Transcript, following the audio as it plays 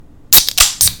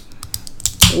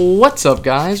What's up,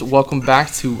 guys? Welcome back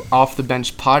to Off the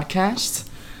Bench Podcast.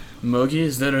 Mogi,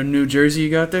 is that a new jersey you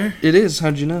got there? It is.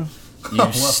 How'd you know?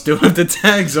 You still have the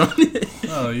tags on it.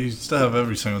 Oh, you still have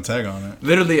every single tag on it.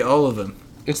 Literally all of them.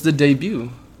 It's the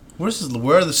debut. Where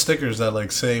are the stickers that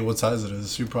like say what size it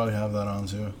is? You probably have that on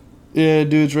too. Yeah,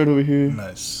 dude, it's right over here.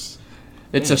 Nice.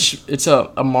 It's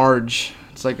a Marge.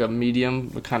 It's like a medium,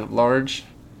 but kind of large.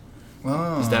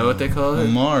 Oh, Is that what they call it? A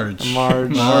Marge. A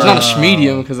Marge. It's not a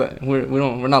schmedium because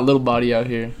we're not little body out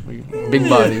here. We're big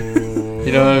body.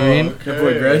 You know what I mean? That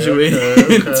boy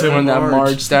graduated to We're in that Marge.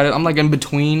 Marge status. I'm like in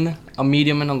between a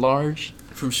medium and a large.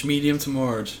 From schmedium to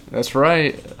Marge. That's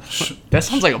right. That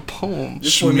sounds like a poem.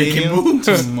 This boy making Schmedium moves.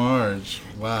 to Marge.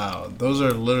 Wow, those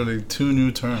are literally two new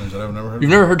terms that I've never heard.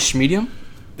 You've never heard schmedium?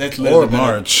 That's Or literally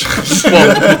Marge.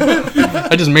 Well,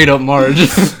 I just made up Marge.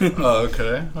 Oh,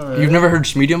 okay. All right. You've never heard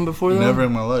schmedium before, though? Never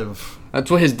in my life. That's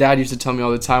what his dad used to tell me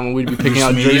all the time when we'd be picking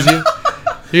out Schmedium?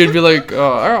 jerseys. He'd be like,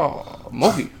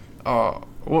 Mogi,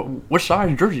 what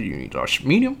size jersey do you need?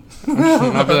 Medium? And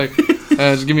I'd be like,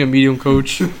 just give me a medium,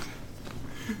 coach.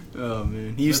 Oh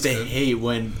man, he used to hate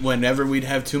whenever we'd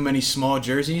have too many small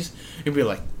jerseys. He'd be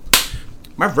like,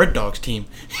 "My Red Dogs team,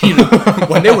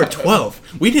 when they were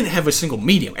 12, we didn't have a single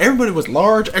medium. Everybody was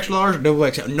large, extra large,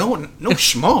 double XL. No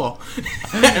small.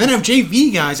 And then I have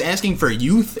JV guys asking for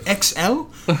youth XL,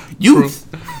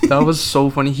 youth. That was so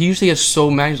funny. He used to get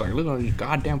so mad. He's like, look at these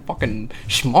goddamn fucking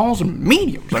smalls and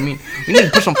mediums. I mean, we need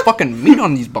to put some fucking meat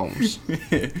on these bones.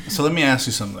 So let me ask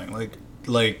you something.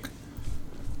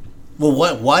 Well,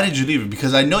 why did you leave it?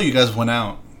 Because I know you guys went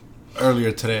out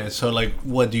earlier today. So,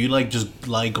 what do you just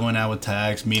like going out with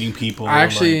tags, meeting people? I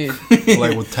actually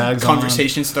like with tags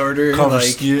Conversation starter,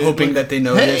 hoping that they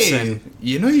notice. Hey. And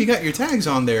you got your tags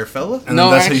on there, fella. And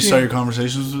No, then that's how you actually- start your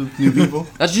conversations with new people?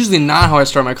 That's usually not how I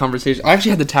start my conversation. I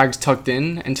actually had the tags tucked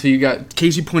in until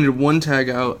Casey pointed one tag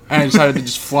out, and I decided to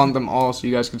just flaunt them all so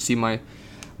you guys could see my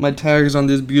tags on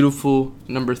this beautiful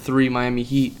number 3 Miami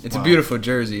Heat. It's Wow. a beautiful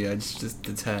jersey. It's just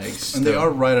the tags. And they are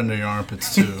right under your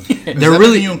armpits, too. They're Is that really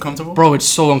making you uncomfortable? Bro, it's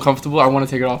so uncomfortable. I want to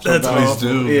take it off so That's bad. Please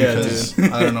do, Yeah, because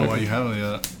I don't know why you haven't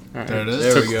yet. Alright. There it is.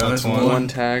 There we go. That's That's one. One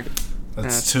tag.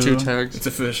 That's Two two. tags. It's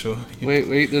official.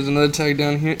 Wait, there's another tag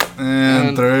down here.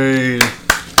 And three.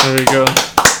 There you go.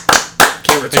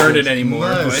 Can't return it anymore.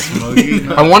 Nice, But Smokey.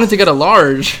 I wanted to get a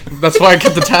large. That's why I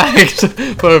kept the tags.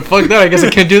 But fuck that, I guess I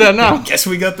can't do that now. guess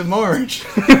we got the Marge.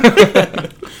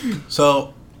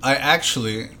 So,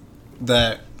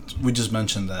 we just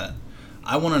mentioned that.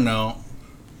 I want to know,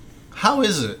 how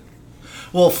is it?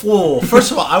 Well,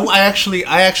 first of all, I actually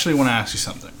want to ask you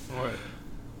something.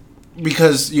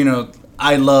 Because,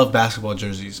 I love basketball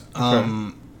jerseys.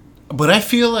 But I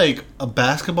feel like a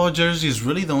basketball jersey is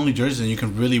really the only jersey that you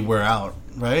can really wear out,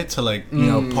 right? To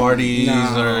parties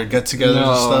no. or get-togethers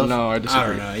and stuff. No, I disagree. I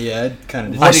don't know. Yeah, it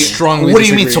kind of. I strongly What do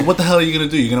you mean? disagree. So what the hell are you gonna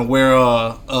do? You're gonna wear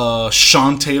a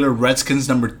Sean Taylor Redskins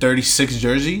number 36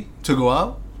 jersey to go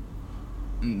out?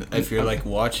 If you're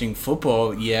watching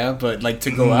football, yeah, but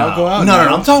to go out, go out. No.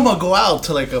 I'm talking about go out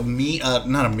to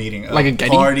not a meeting, Like a Getty?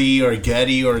 party or a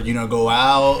Getty, or go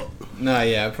out. Nah,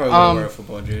 yeah, I probably wouldn't wear a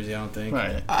football jersey. I don't think.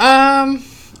 Right.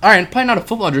 Alright, probably not a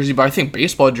football jersey, but I think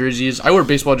baseball jerseys. I wear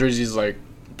baseball jerseys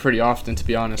pretty often, to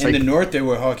be honest. In the North, they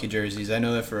wear hockey jerseys. I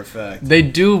know that for a fact. They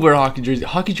do wear hockey jerseys.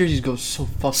 Hockey jerseys go so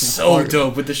fucking So hard.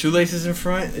 dope with the shoelaces in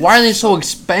front. Why are they so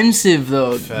expensive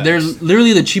though? Facts. They're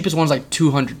literally the cheapest ones, like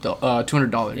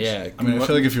 $200. Yeah, I mean, I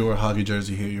feel like if you wear a hockey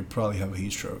jersey here, you probably have a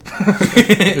heat stroke.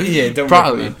 yeah, don't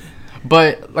Probably. recommend.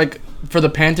 But for the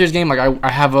Panthers game,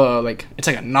 I have it's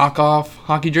like a knockoff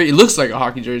hockey jersey. It looks like a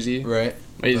hockey jersey. Right.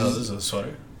 It's Oh, this is a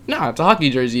sweater. no, it's a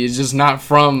hockey jersey. It's just not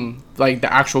from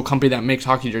the actual company that makes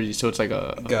hockey jerseys. So it's like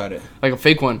Got it. a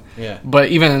fake one. Yeah. But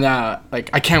even in that, I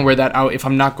can't wear that out if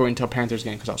I'm not going to a Panthers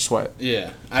game because I'll sweat.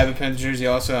 Yeah. I have a Panthers jersey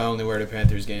also. I only wear the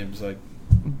Panthers games.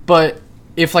 But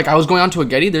if I was going on to a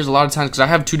Getty, there's a lot of times because I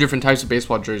have 2 different types of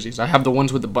baseball jerseys. I have the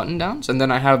ones with the button downs, and then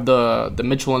I have the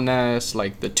Mitchell and Ness,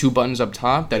 the 2 buttons up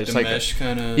top. That it's the mesh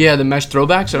kind of. yeah, the mesh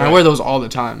throwbacks, and I Right. wear those all the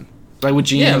time, with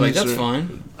jeans. Yeah, that's or-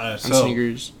 fine. Alright, And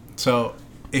sneakers. so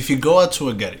if you go out to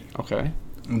a Getty, Okay.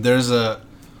 there's I'm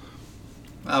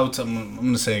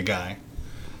gonna say a guy.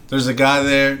 There's a guy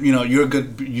there. You're a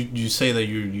good. You say that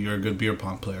you're a good beer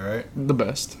pong player, right? The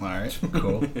best. All right,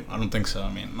 cool. I don't think so.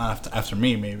 I mean, not after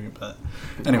me, maybe, but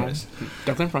anyways,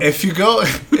 Definitely in front. if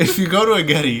you go to a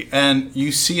Getty and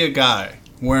you see a guy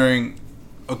wearing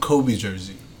a Kobe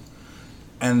jersey,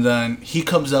 and then he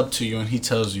comes up to you and he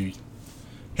tells you,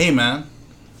 "Hey, man,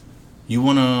 you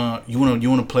wanna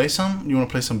play some? You wanna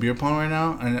play some beer pong right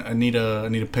now? I need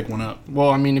to pick one up." Well,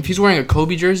 I mean, if he's wearing a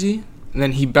Kobe jersey,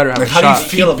 then he better have Like, a how do you shot.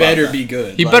 feel He about better that? be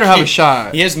good. He Like, better have a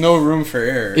shot. He has no room for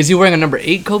error. Is he wearing a number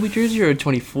 8 Kobe jersey or a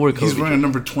 24 Kobe? He's wearing a jersey?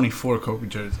 number 24 Kobe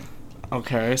jersey.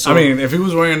 Okay, so I mean, if he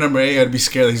was wearing a number 8, I'd be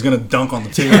scared that he's gonna dunk on the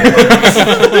table.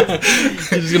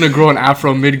 he's gonna grow an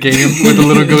afro mid game with a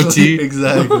little goatee.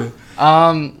 Exactly.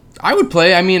 I would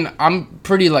play. I mean, I'm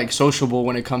pretty like sociable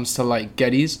when it comes to like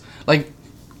Gettys. Like,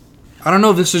 I don't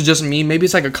know if this is just me. Maybe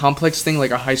it's like a complex thing,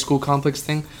 like a high school complex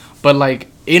thing. But like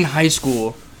in high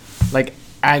school, like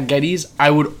at Gettys, I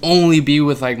would only be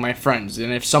with like my friends.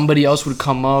 And if somebody else would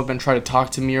come up and try to talk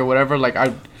to me or whatever, like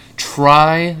I'd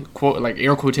try quote like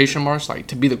air quotation marks like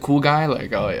to be the cool guy.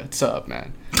 Like, oh yeah, what's up,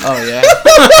 man? Oh yeah,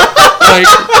 like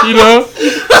you know.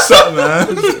 What's up,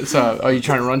 man? So, are you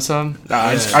trying to run some? Nah,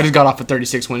 I just got off a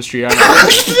 36 win streak.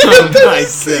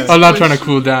 I'm not trying to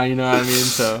cool down, you know what I mean?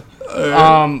 So,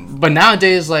 but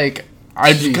nowadays, like,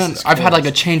 I've had like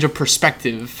a change of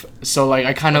perspective. So, like,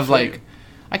 I kind of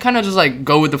just like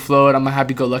go with the flow, and I'm a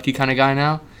happy-go-lucky kind of guy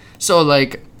now. So,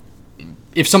 like,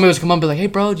 if somebody was to come up and be like, "Hey,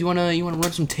 bro, do you wanna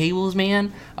run some tables,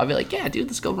 man?" I'll be like, "Yeah, dude,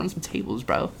 let's go run some tables,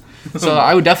 bro." So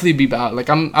I would definitely be about like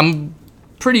I'm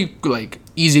pretty like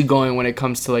easygoing when it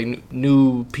comes to like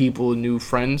new people, new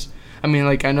friends. I mean,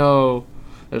 like I know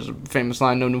there's a famous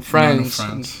line, "No new friends,"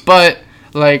 but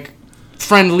like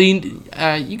friendly,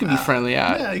 you can be friendly.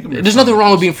 Yeah, you can be there's nothing friendly.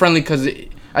 wrong with being friendly because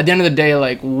at the end of the day,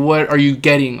 like what are you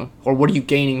getting or what are you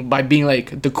gaining by being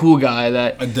like the cool guy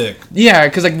that A dick. yeah,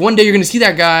 because like one day you're gonna see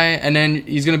that guy and then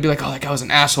he's gonna be like, oh, that guy was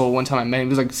an asshole. One time I met him, he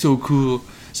was like so cool.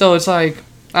 So it's like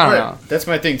I don't know. That's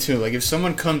my thing too. Like if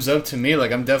someone comes up to me,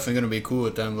 like I'm definitely gonna be cool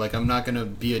with them. Like I'm not gonna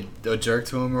be a jerk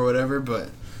to them or whatever. But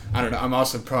I don't know. I'm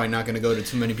also probably not gonna go to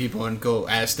too many people and go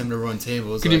ask them to run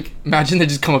tables. Could like, you imagine they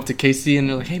just come up to Casey and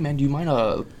they're like, hey man, do you mind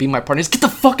being my partner? Just get the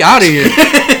fuck out of here.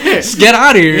 Just get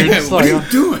out of here. yeah, It's what like, are you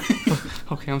doing?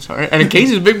 okay, I'm sorry. And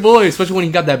Casey's a big boy, especially when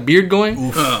he got that beard going.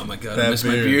 Oof, Oh my god, I that miss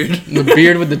my beard. beard. The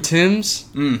beard with the Tims.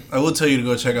 I will tell you to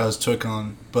go check out his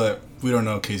Twitcon, but we don't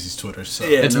know Casey's Twitter, so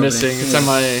Yeah. It's nobody- missing. It's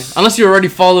MIA. Unless you already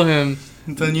follow him.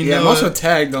 then you Yeah, know. I'm also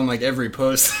tagged on like every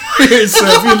post. So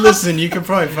if you listen, you can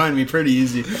probably find me pretty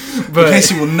easy. But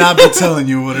Casey will not be telling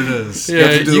you what it is. you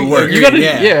have to do the work. You gotta,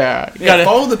 Yeah. yeah. You gotta,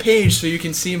 follow the page so you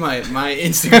can see my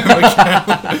Instagram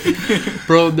account.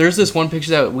 bro, there's this one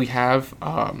picture that we have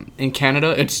in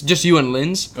Canada. It's just you and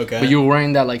Lynn's. Okay. But you're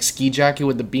wearing that like ski jacket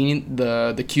with the beanie,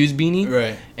 the Q's beanie.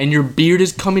 Right. And your beard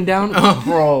is coming down. Oh.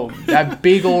 Bro, that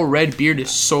big old red beard is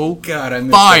so God, I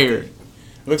miss fire. that.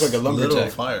 Look like a Little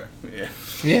lumberjack. fire. Yeah.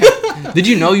 Yeah. Did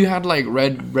you know you had like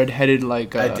red-headed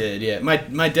like? I did, yeah.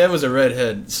 My dad was a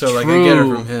redhead, so like I get it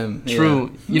from him.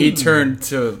 True. Yeah. He turned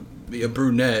to be a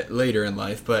brunette later in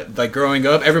life, but like growing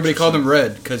up, everybody called him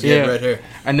Red because he had red hair.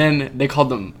 And then they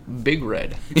called him Big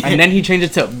Red, and then he changed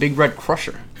it to Big Red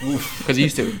Crusher because he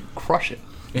used to crush it.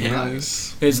 Yeah.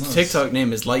 Nice. His TikTok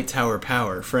name is Light Tower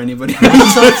Power for anybody.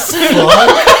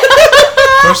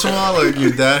 First of all, like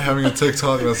your dad having a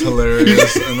TikTok, that's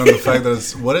hilarious, and then the fact that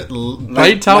it's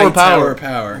Light Tower Power.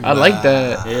 Power. I like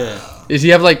that. Yeah. Does he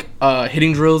have like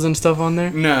hitting drills and stuff on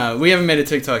there? No, we haven't made a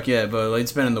TikTok yet, but like,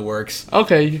 it's been in the works.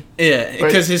 Okay. Yeah,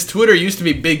 because his Twitter used to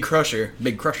be Big Crusher,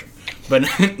 but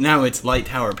now it's Light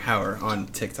Tower Power on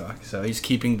TikTok. So he's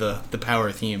keeping the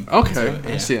power theme. Okay. to it,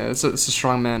 I see. yeah. It's a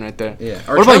strong man right there. Yeah.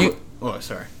 What about you? Oh,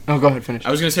 sorry. Oh, go ahead. Finish. I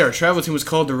was gonna say our travel team was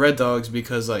called the Red Dogs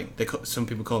because like some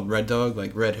people call him Red Dog,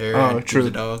 like red hair. Oh, and true. He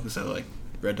was a dog, so like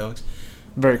Red Dogs.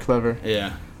 Very clever.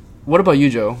 Yeah. What about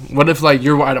you, Joe? What if like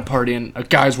you're at a party and a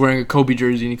guy's wearing a Kobe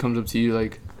jersey and he comes up to you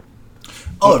like?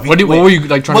 Oh, What were you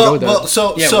like trying to go with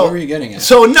that? Yeah, what were you getting at?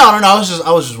 So no. I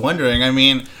was just wondering. I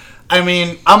mean,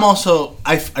 I'm also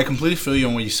I completely feel you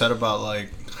on what you said about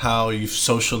like how you've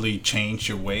socially changed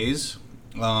your ways,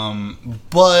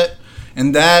 but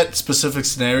in that specific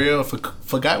scenario, if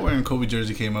a guy wearing a Kobe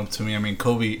jersey came up to me, I mean,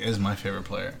 Kobe is my favorite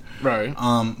player. Right.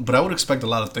 But I would expect a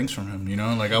lot of things from him, you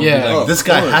know? Like, I would Yeah. be like, Oh, this of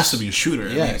guy course. has to be a shooter. I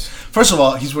mean, Yes. first of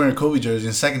all, he's wearing a Kobe jersey,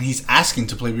 and second, he's asking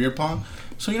to play beer pong.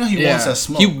 So, you know, he wants that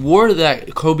smoke. He wore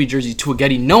that Kobe jersey to a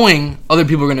Getty knowing other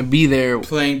people are gonna be there.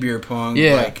 Playing beer pong.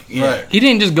 Yeah. Like, yeah. Right. He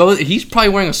didn't just go. He's probably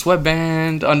wearing a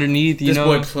sweatband underneath. You This know.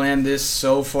 boy planned this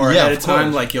so far Yeah, ahead of of time.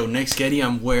 course. Like, yo, next Getty,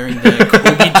 I'm wearing that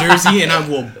Kobe jersey, and I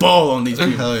will ball on these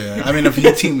people. Hell yeah. I mean, if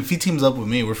he teams up with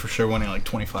me, we're for sure winning like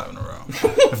 25 in a row.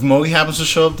 If Mogi happens to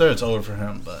show up there, it's over for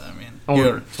him. But, I mean,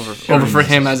 Over for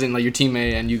him, as in like your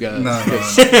teammate, and you guys. No.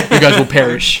 You guys will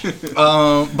perish.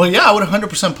 But yeah, I would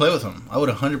 100% play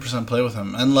with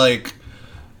him. And like,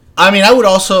 I mean, I would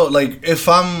also like if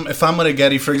I'm at a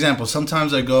Getty, for example.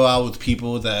 Sometimes I go out with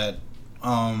people that,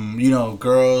 you know,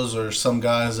 girls or some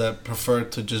guys that prefer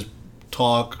to just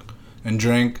talk and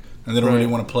drink. and they don't really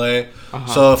want to play.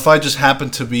 So if I just happen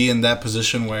to be in that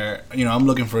position where, you know, I'm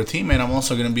looking for a teammate, I'm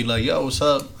also going to be like, yo, what's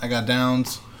up? I got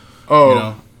downs. Oh. You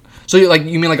know? So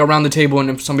you mean like around the table, and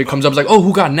if somebody comes up, it's like, oh,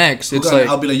 who got next?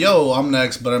 I'll be like, yo, I'm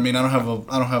next, but I mean, I don't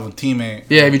have a teammate.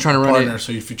 Yeah, if you're trying to run partner, it.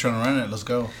 so if you're trying to run it, let's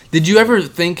go. Did you ever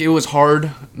think it was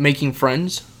hard making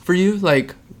friends for you,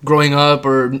 like growing up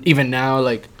or even now,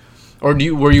 like, or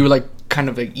were you like kind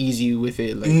of like easy with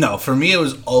it? Like, no, for me it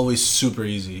was always super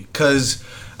easy. Cause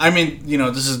I mean, you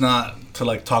know, this is not to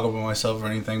like talk about myself or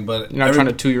anything, but you're not trying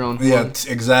to toot your own horn. Yeah,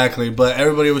 exactly. But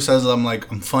everybody always says I'm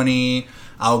funny,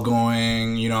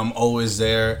 outgoing, you know, I'm always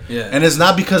there. Yeah. And it's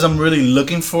not because I'm really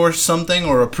looking for something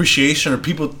or appreciation or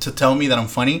people to tell me that I'm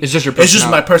funny. It's just your personality. It's just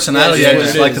my personality. Yeah, I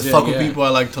just like to fuck with yeah. people. I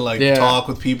like to talk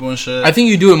with people and shit. I think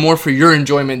you do it more for your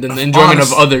enjoyment than the enjoyment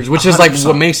of others, which is like 100%.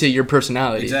 what makes it your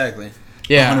personality. Exactly.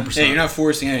 Yeah. 100%. Yeah, you're not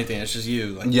forcing anything. It's just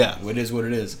you. Like, Yeah. It is what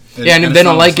it is. Yeah, and if it's they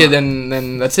don't not- like it's it, not.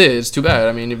 then that's it. It's too bad.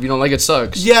 I mean, if you don't like it, it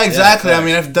sucks. Yeah, exactly. Yeah, I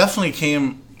mean, I've definitely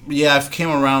I've came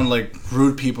around like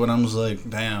rude people, and I was like,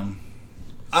 damn.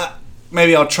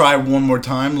 Maybe I'll try one more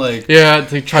time. Like, Yeah,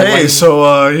 they try. hey,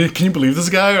 so can you believe this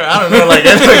guy? Or, I don't know, like,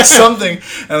 it's like something.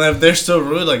 And if they're still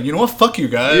rude, like, you know what? Fuck you,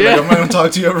 guy. Yeah. Like, I'm not gonna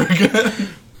talk to you ever again.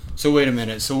 So wait a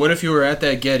minute. So what if you were at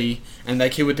that Getty and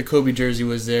that kid with the Kobe jersey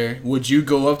was there? Would you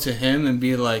go up to him and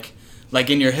be like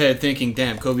in your head thinking,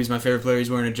 damn, Kobe's my favorite player. He's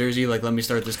wearing a jersey. Like, let me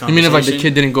start this You conversation. mean if like the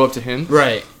kid didn't go up to him?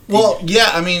 Right. Well,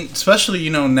 yeah, I mean, especially, you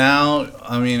know, now,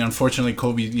 I mean, unfortunately,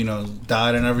 Kobe, you know,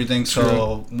 died and everything.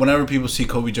 So whenever people see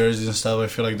Kobe jerseys and stuff, I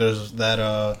feel like there's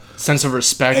that Sense of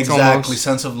respect, exactly almost.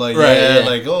 sense of like, Right, yeah, yeah.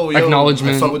 like, oh, yo,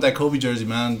 Acknowledgement. I fuck with that Kobe jersey,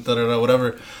 man. Da da da,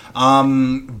 whatever.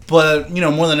 But you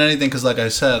know, more than anything, because like I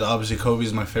said, obviously Kobe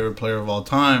is my favorite player of all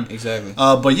time. Exactly.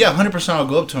 But yeah, 100%, I'll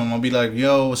go up to him. I'll be like,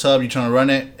 yo, what's up? You trying to run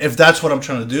it? If that's what I'm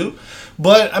trying to do.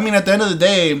 But I mean, at the end of the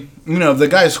day, you know, if the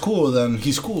guy's cool, then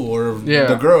he's cool, or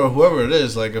the girl, or whoever it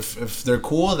is. Like, if they're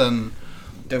cool, then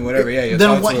whatever. Yeah. You'll then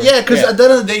talk what? to her. Yeah, because at the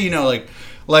end of the day, you know,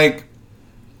 like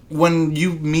when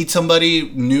you meet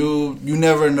somebody new, you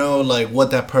never know like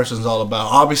what that person's all about.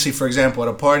 Obviously, for example, at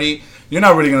a party, you're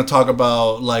not really gonna talk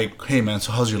about like, hey man,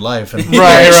 so how's your life and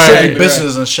Right.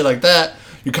 business and shit like that.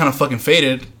 You're kind of fucking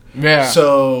faded. Yeah.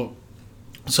 So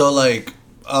like,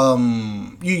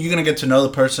 you're gonna get to know the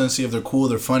person, see if they're cool,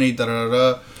 they're funny, da da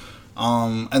da.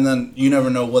 And then you never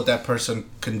know what that person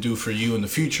can do for you in the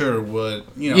future, or what,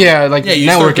 you know. Yeah, like Yeah, you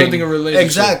start building a networking. relationship.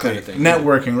 Exactly. Kind of thing.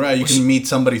 Networking, right? You can meet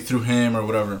somebody through him or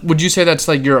whatever. Would you say that's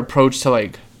like your approach to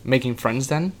like making friends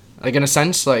then? Like in a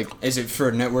sense, like Is it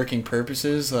for networking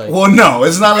purposes? Like, Well, no,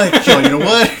 it's not like, yo, you know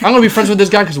what? I'm gonna be friends with this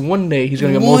guy because one day he's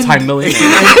gonna get One multi-millionaire,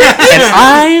 and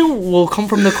I will come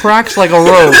from the cracks like a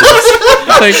rose.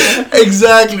 Like,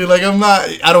 Exactly. Like,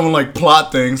 I don't like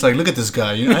plot things. Like, look at this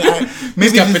guy. You know, he's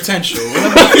maybe got he's- potential.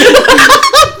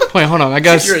 wait, hold on. I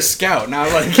guess You're a scout,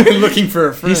 not like looking for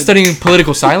a friend. he's studying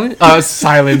political silence.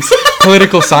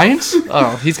 Political science.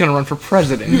 Oh, he's gonna run for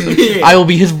president. Yeah. I will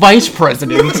be his vice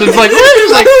president. So it's like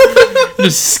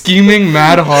just scheming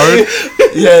mad hard.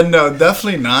 Yeah, no,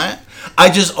 definitely not.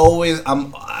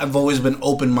 I've always been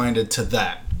open-minded to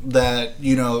that. That,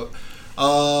 you know,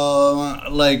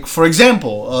 like, for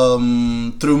example,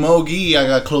 through Mogi, I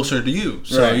got closer to you.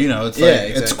 So, Right. you know, it's Yeah, like,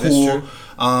 exactly. it's That's cool.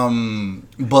 true.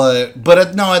 But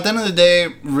at the end of the day,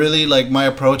 really, like, my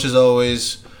approach is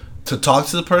always to talk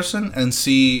to the person and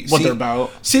see What they're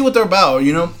about. See what they're about,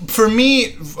 you know. For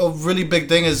me, a really big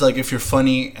thing is like if you're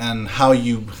funny and how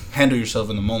you handle yourself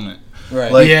in the moment.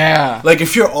 Right. Like, Yeah. Like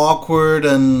if you're awkward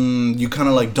and you kind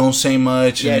of like don't say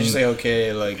much. Yeah, and, just like,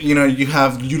 okay, like... you know,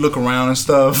 you look around and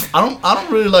stuff. I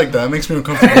don't really like that. It makes me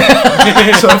uncomfortable.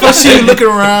 So if I see you looking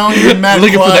around, you're mad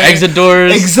Looking for the quiet. exit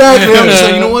doors. Exactly. I'm just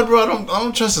like, you know what, bro? I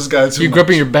don't trust this guy too You're much.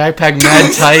 gripping your backpack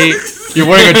mad tight. You're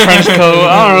wearing a trench coat.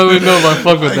 I don't really know if I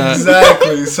fuck with that.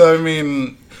 Exactly. So I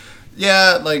mean,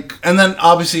 yeah, like, and then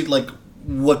obviously, like,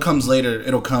 what comes later,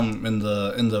 it'll come in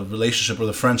the relationship or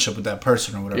the friendship with that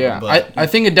person or whatever. Yeah, But I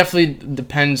think it definitely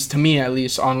depends, to me at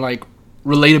least, on like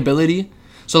relatability.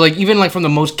 So like even like from the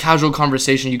most casual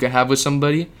conversation you can have with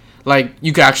somebody, like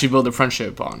you could actually build a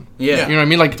friendship on. Yeah. You know what I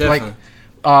mean? Like Definitely.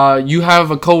 you have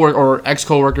a coworker or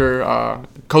ex-coworker,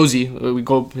 Cozy. We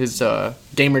go his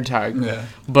gamer tag. yeah,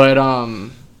 But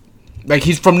like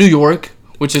he's from New York,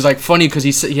 which is like funny because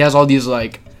he has all these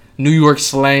like New York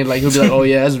slang. Like he'll be like, "Oh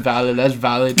yeah, that's valid, that's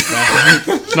valid."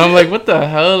 And I'm like, "What the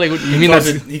hell? Like, what, you mean that's?"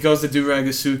 He goes to do-rag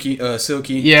the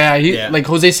silky. Yeah, Yeah. like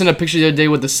Jose sent a picture the other day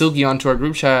with the silky onto our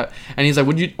group chat, and he's like,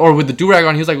 "What you?" Or with the durag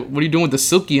on, he was like, "What are you doing with the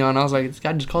silky on?" I was like, "This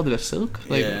guy just called it a silk.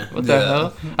 Like, Yeah. what the Yeah.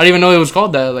 hell? I didn't even know it was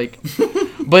called that. Like,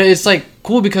 but it's like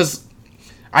cool because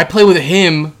I play with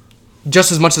him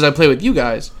just as much as I play with you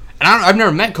guys, And I've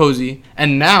never met Cozy,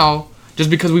 and now just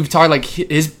because we've talked, like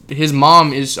his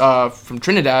mom is from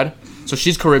Trinidad, so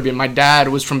she's Caribbean. My dad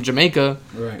was from Jamaica,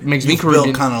 right? Makes me Caribbean.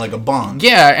 Built kind of like a bond.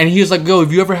 Yeah, and he was like, "Yo,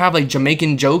 if you ever have like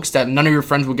Jamaican jokes that none of your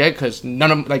friends will get, because none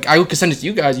of like I could send it to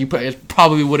you guys,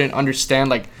 probably wouldn't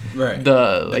understand like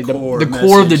the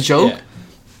core of the joke." Yeah.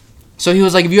 So he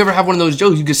was like, "If you ever have one of those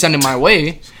jokes, you could send it my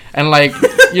way." And like,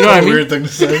 you know what I mean? Weird thing to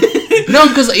say. No,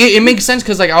 because it makes sense.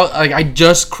 Because like I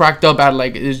just cracked up at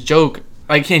like this joke.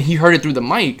 Like, and he heard it through the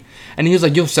mic, and he was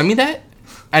like, "Yo, send me that."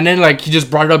 And then like he just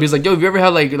brought it up. He's like, "Yo, have you ever had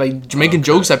like Jamaican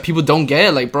jokes that people don't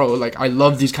get? Like, bro, like I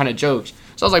love these kind of jokes."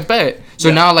 So I was like, "Bet."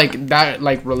 So now like that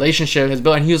like relationship has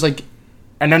built, and he was like,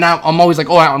 and then I'm always like,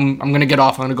 "Oh, I'm gonna get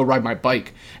off. I'm gonna go ride my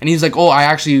bike." And he's like, "Oh, I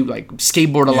actually like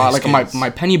skateboard a lot. Like on my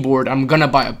penny board. I'm gonna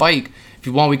buy a bike. If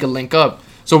you want, we could link up."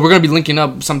 So we're gonna be linking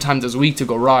up sometime this week to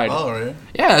go ride. Oh, right.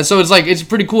 Yeah. So it's like it's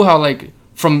pretty cool how like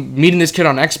from meeting this kid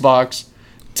on Xbox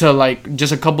to like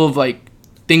just a couple of like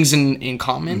things in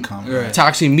common. Right. To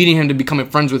actually meeting him, to becoming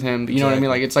friends with him. You know what I mean?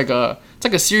 Like it's like a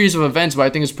series of events, but I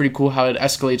think it's pretty cool how it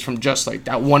escalates from just like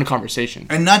that one conversation.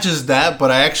 And not just that, but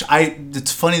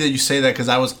it's funny that you say that because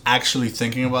I was actually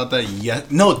thinking about that.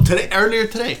 Earlier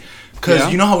today,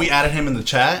 because you know how we added him in the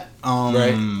chat.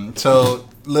 Right. So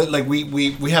like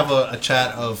we have a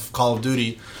chat of Call of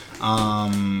Duty.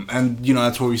 And you know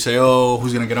that's where we say, oh,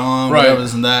 who's gonna get on, whatever,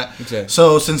 this and that. Exactly.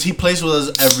 So since he plays with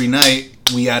us every night,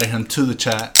 we added him to the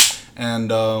chat, and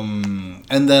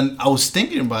then I was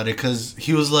thinking about it because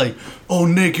he was like, "Oh,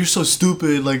 Nick, you're so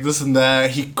stupid," like this and that.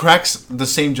 He cracks the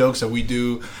same jokes that we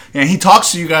do, and he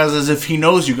talks to you guys as if he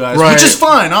knows you guys, which is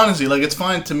fine, honestly. Like it's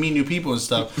fine to meet new people and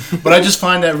stuff, but I just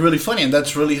find that really funny, and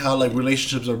that's really how like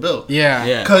relationships are built.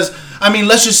 Yeah. Because I mean,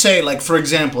 let's just say, like for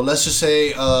example,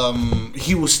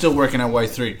 he was still working at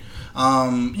Y3.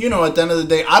 You know, at the end of the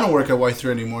day, I don't work at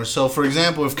Y3 anymore. So, for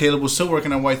example, if Caleb was still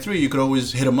working at Y3, you could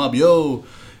always hit him up. Yo,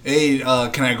 hey,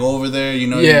 can I go over there? You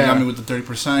know, you got me with the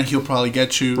 30%. He'll probably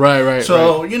get you. Right.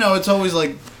 So, you know, it's always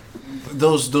like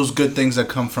those good things that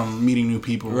come from meeting new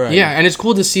people. Right. Yeah, and it's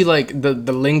cool to see like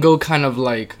the lingo kind of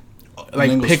like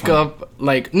pick up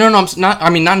like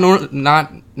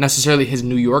not necessarily his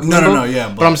New York lingo. No,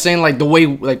 yeah. But I'm saying like the way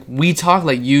like we talk,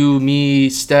 like you, me,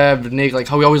 Steph, Nick, like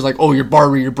how we always like, oh, your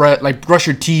barber, your breath, like brush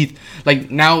your teeth.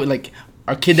 Like now, like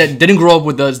our kid that didn't grow up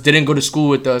with us, didn't go to school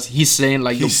with us, he's saying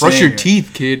like, yo, brush your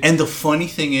teeth, kid. And the funny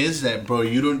thing is that, bro,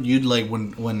 you'd like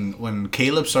when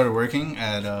Caleb started working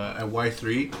at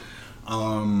Y3,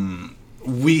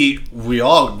 we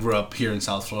all grew up here in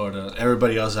South Florida.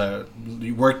 Everybody else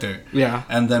worked there. Yeah.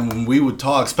 And then when we would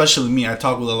talk, especially me, I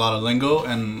talk with a lot of lingo,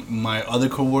 and my other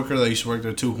coworker that used to work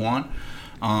there too, Juan.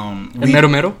 Mero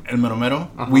Mero.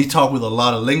 Uh-huh. We talk with a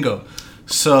lot of lingo.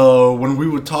 So when we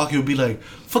would talk, he would be like,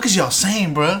 "Fuck is y'all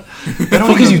saying, bro?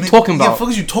 Fuck is you talking about? Yeah, fuck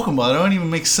is you talking about? It don't even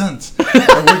make sense."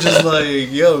 And we're just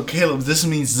like, "Yo, Caleb, this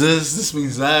means this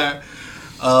means that."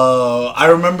 I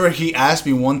remember he asked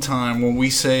me one time when we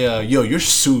say, "Yo, you're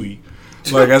suey,"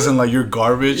 like as in like you're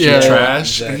garbage, you're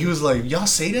trash, exactly. And he was like, "Y'all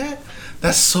say that?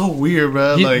 That's so weird,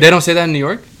 bro." Like, they don't say that in New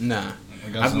York? Nah,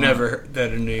 I've never heard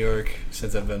that in New York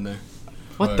since I've been there.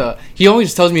 What the? He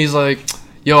always tells me, he's like,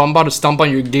 "Yo, I'm about to stomp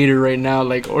on your gator right now,"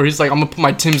 like, or he's like, "I'm gonna put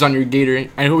my Timbs on your gator,"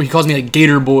 and he calls me like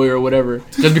Gator Boy or whatever,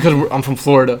 just because I'm from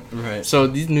Florida. Right. So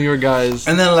these New York guys.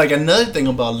 And then like another thing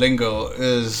about lingo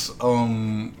is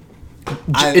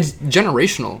it's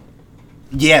generational.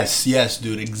 Yes,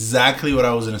 dude. Exactly what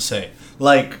I was gonna say.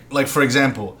 Like for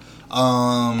example,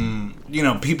 you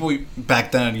know, people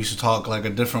back then used to talk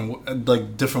like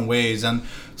different ways, and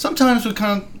sometimes we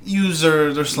kind of use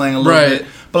their slang a little bit.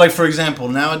 But like for example,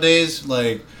 nowadays,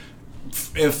 like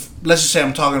if let's just say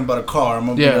I'm talking about a car, I'm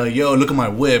gonna be like, "Yo, look at my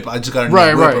whip! I just got a new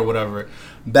whip or whatever."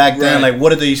 Back then, like, what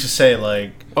did they used to say?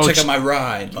 Like, "Oh, check out my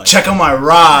ride! Like, check out my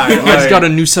ride! I just got a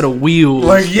new set of wheels."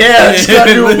 Like, I just got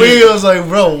new wheels. Like,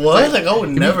 bro, what? Like, I would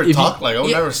never talk. Like, I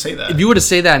would never say that. If you were to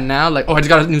say that now, like, "Oh, I just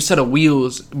got a new set of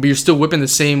wheels," but you're still whipping the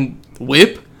same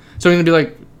whip, so you're gonna be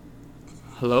like,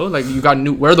 "Hello, like, you got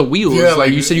new? Where are the wheels? Yeah,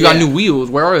 like, you said you got new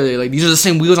wheels. Where are they? Like, these are the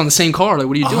same wheels on the same car. Like,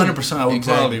 what are you doing?" 100%. I would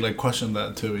probably like question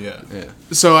that too. Yeah.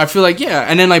 So I feel like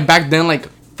and then like back then, like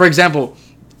for example,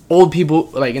 old people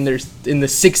like in the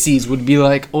 60s would be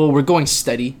like, "Oh, we're going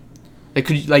steady." Like,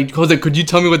 could you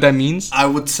tell me what that means? I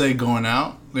would say going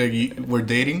out. Like, we're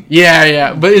dating.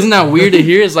 Yeah. But isn't that weird to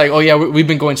hear? It's like, oh yeah, we've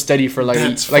been going steady for like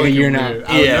a year now.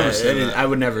 I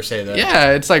would never say that.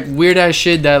 Yeah, it's like weird ass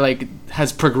shit that like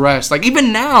has progressed. Like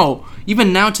even now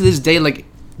to this day, like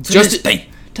to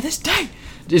this day,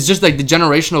 it's just like the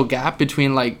generational gap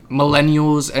between like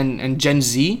millennials and Gen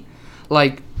Z.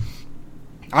 Like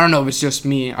I don't know if it's just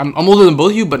me. I'm older than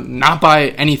both of you, but not by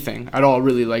anything at all,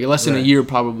 really. Like, less than a year,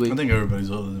 probably. I think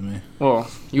everybody's older than me. Well,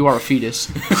 you are a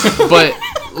fetus. But,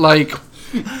 like,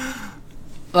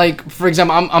 for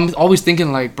example, I'm always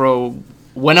thinking, like, bro,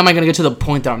 when am I going to get to the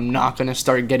point that I'm not going to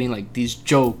start getting, like, these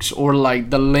jokes or, like,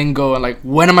 the lingo? And, like,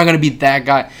 when am I going to be that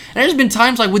guy? And there's been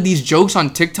times, like, with these jokes on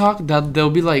TikTok that they'll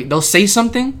be, like, they'll say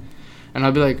something, and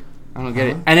I'll be like, I don't get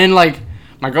it. And then, like,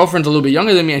 my girlfriend's a little bit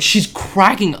younger than me, and she's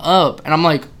cracking up. And I'm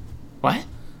like, what?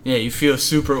 Yeah, you feel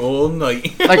super old.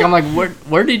 Like, I'm like,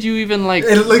 where did you even, like...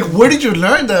 And, like, where did you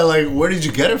learn that? Like, where did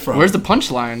you get it from? Where's the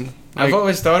punchline? Like, I've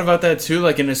always thought about that too,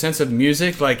 like in the sense of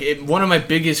music. Like one of my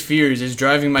biggest fears is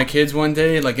driving my kids one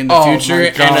day, like in the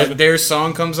future, and their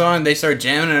song comes on, they start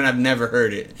jamming, and I've never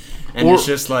heard it, and it's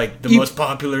just like the most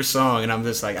popular song, and I'm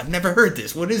just like, I've never heard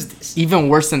this. What is this? Even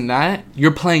worse than that,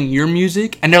 you're playing your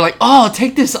music, and they're like, "Oh,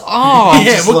 take this off."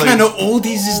 Yeah, what kind of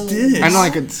oldies is this? I'm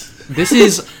like, this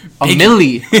is a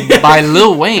Millie by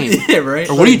Lil Wayne. Yeah, right.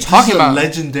 Or what are you talking about? A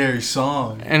legendary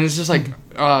song. And it's just like,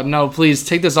 no, please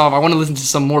take this off. I want to listen to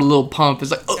some more Lil Pump.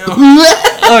 It's like,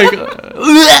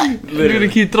 you're gonna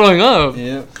keep throwing up.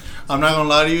 Yeah. I'm not gonna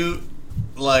lie to you.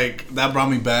 Like, that brought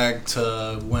me back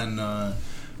to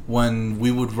when we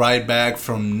would ride back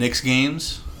from Knicks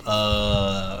games.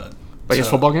 Like his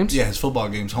football games? Yeah, his football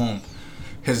games home.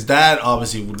 His dad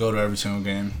obviously would go to every single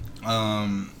game.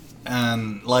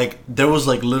 And like there was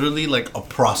like literally like a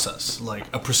process, like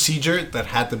a procedure that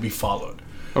had to be followed.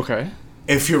 Okay.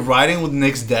 If you're riding with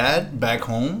Nick's dad back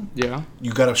home, yeah,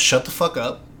 you gotta shut the fuck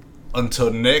up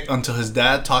until his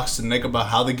dad talks to Nick about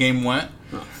how the game went,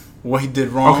 what he did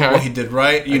wrong, what he did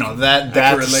right. You know,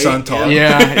 that's son talk.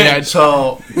 Yeah.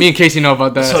 So me and Casey know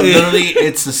about that. So literally,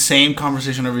 it's the same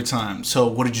conversation every time. So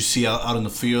what did you see out in the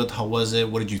field? How was it?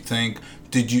 What did you think?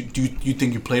 Do you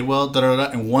think you played well? Da da da.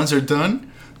 And once they're done,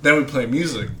 then we play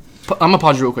music. I'm gonna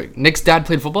pause you real quick. Nick's dad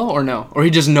played football or no? Or he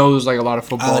just knows like a lot of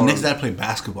football? Nick's dad played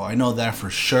basketball. I know that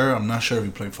for sure. I'm not sure if he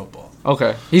played football.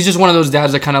 Okay. He's just one of those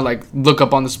dads that kind of like look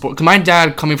up on the sport. Cause my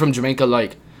dad, coming from Jamaica,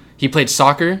 like he played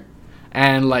soccer,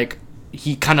 and like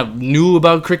he kind of knew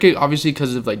about cricket, obviously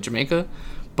because of like Jamaica.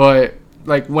 But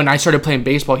like when I started playing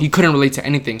baseball, he couldn't relate to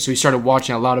anything, so he started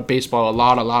watching a lot of baseball, a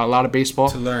lot of baseball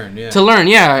to learn. Yeah.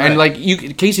 Right. And like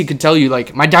Casey could tell you,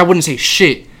 like my dad wouldn't say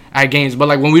shit at games, but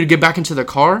like when we'd get back into the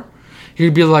car,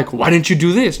 he'd be like, "Why didn't you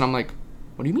do this?" And I'm like,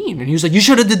 "What do you mean?" And he was like, "You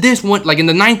should have did this one, like in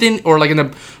the ninth inning or like in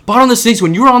the bottom of the sixth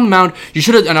when you were on the mound. You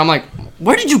should have." And I'm like,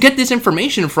 "Where did you get this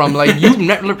information from? Like you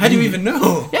never. How do you even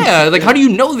know? Yeah, like how do you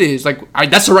know this? Like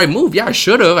that's the right move. Yeah, I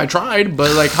should have. I tried,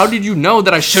 but like how did you know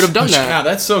that I should have done that?" Wow,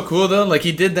 that's so cool though. Like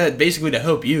he did that basically to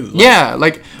help you. Like, yeah,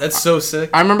 like that's so sick.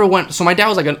 I remember so my dad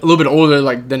was like a little bit older,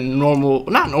 like than normal,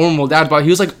 not normal dad, but he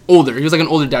was like older. He was like an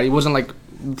older dad. He wasn't like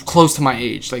close to my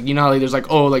age. Like you know how like, there's like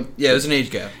there's an age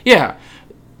gap. Yeah.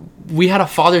 We had a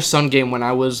father-son game when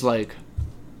I was like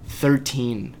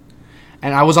 13,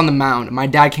 and I was on the mound. My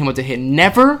dad came up to hit.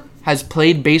 Never has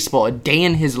played baseball a day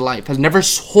in his life. Has never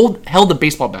held a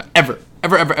baseball bat ever.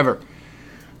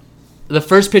 The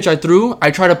first pitch I threw, I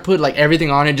tried to put like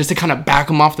everything on it just to kind of back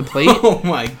him off the plate. Oh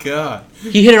my god!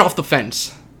 He hit it off the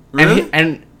fence. Really?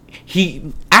 And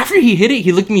he after he hit it,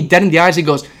 he looked me dead in the eyes. He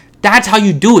goes, "That's how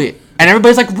you do it." And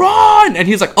everybody's like, "Run!" And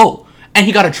he's like, "Oh!" And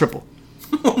he got a triple.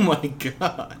 Oh my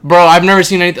god, bro! I've never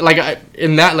seen anything like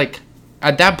in that. Like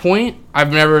at that point,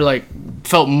 I've never like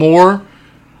felt more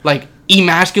like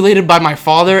emasculated by my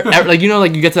father. Like you know,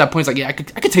 like you get to that point, it's like yeah,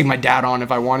 I could take my dad on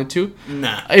if I wanted to.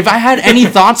 Nah. If I had any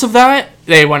thoughts of that,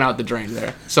 they went out the drain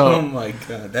there. So. Oh my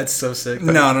god, that's so sick.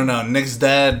 No. Nick's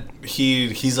dad,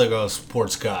 he's like a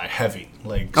sports guy, heavy,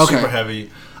 like super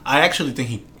heavy. I actually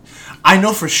think I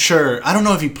know for sure. I don't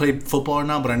know if he played football or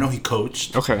not, but I know he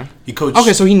coached. Okay. He coached.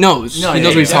 Okay, so he knows. He knows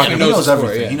what he's talking about. He knows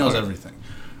everything. He knows everything.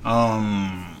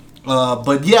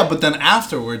 But then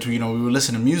afterwards, we would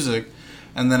listen to music,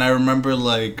 and then I remember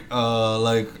like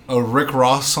a Rick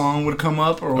Ross song would come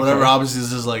up or whatever. Obviously,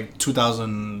 this is like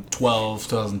 2012,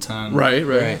 2010. Right.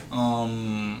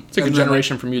 It's like a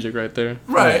generation for music right there.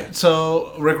 Right.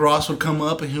 So Rick Ross would come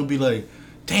up and he'll be like,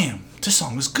 "Damn, this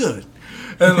song is good."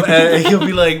 And he'll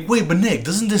be like, "Wait, but Nick,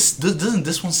 doesn't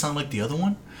this one sound like the other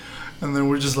one?" And then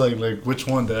we're just like which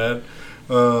one, Dad?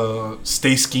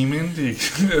 Stay Scheming. And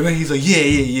then he's like,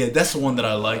 yeah, that's the one that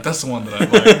I like. That's the one that I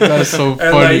like. That's so funny.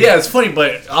 And like, yeah, it's funny,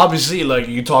 but obviously, like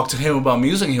you talk to him about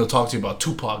music, and he'll talk to you about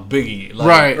Tupac, Biggie,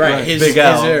 like, right, Big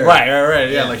L,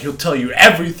 right, yeah, like he'll tell you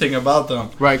everything about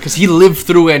them, right, because he lived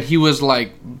through it. And he was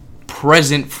like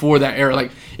present for that era.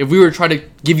 Like if we were trying to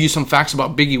give you some facts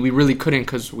about Biggie, we really couldn't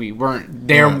because we weren't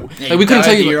there. Yeah, Like we couldn't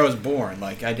tell the you. year I was born.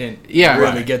 Like I didn't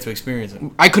Yeah. get to experience it.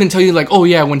 I couldn't tell you like, oh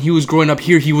yeah, when he was growing up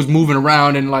here, he was moving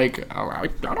around and like I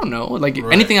don't know, like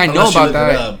anything I know Unless you about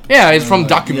look it that. up. Yeah, it's from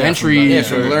Like, documentaries. Yeah,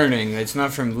 from or- learning. It's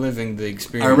not from living the I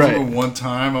experience. remember one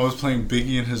time I was playing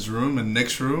Biggie in his room, in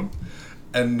Nick's room,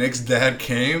 and Nick's dad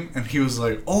came and he was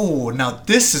like, "Oh, now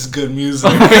this is good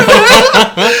music."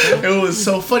 It was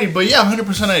so funny, but yeah,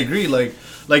 100% I agree. Like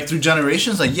through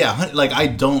generations, like like I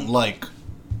don't like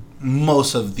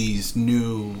most of these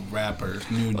new rappers,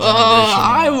 new generation.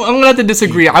 I'm gonna have to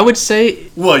disagree. I would say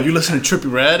What, you listen to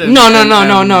Trippie Redd? And, no,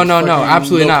 fucking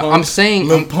absolutely Lil not. Pump? I'm saying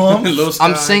Lil Pump?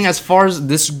 I'm saying as far as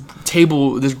this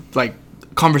table, this like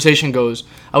conversation goes,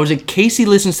 I would say Casey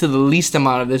listens to the least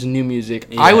amount of this new music.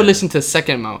 I would Yeah. listen to the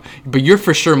second amount, but you're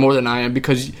for sure more than I am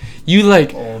because you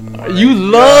like Oh you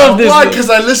love this. Why? Because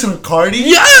I listen to Cardi.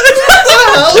 Yeah.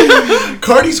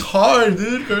 Cardi's hard,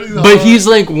 dude. Cardi's hard. But he's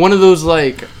like one of those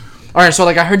like, all right. So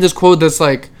like I heard this quote that's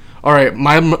like, all right,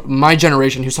 my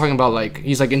generation. He was talking about like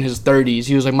he's like in his 30s.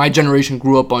 He was like, my generation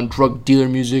grew up on drug dealer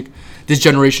music. This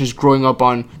generation is growing up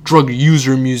on drug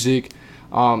user music.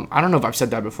 I don't know if I've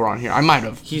said that before on here. I might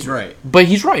have. He's right. But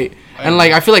he's right. And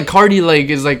like I feel like Cardi like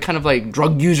is like kind of like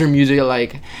drug user music.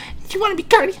 Like, you want to be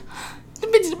Cardi? The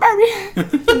bitch is Barbie.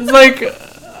 It's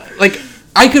like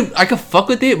I could fuck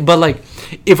with it, but like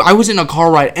if I was in a car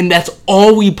ride and that's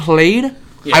all we played,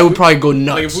 Yeah, I would probably go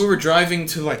nuts. Like if we were driving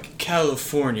to like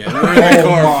California, and we were in the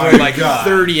car for like God.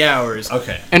 30 hours.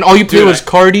 Okay. and all you played Dude, was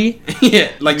Cardi, Yeah,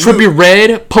 like Trippie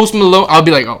Redd, Post Malone. I'll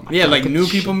be like, oh my Yeah, God. like new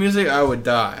people music, I would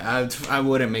die. I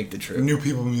wouldn't make the trip. New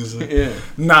people music. Yeah.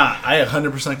 Nah, I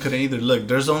 100% couldn't either. Look,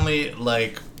 there's only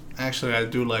like, actually, I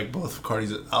do like both of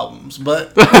Cardi's albums,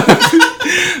 but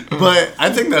but I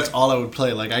think that's all I would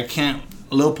play. Like, I can't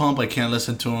Lil Pump. I can't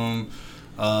listen to him.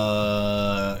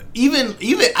 Even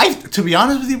I, to be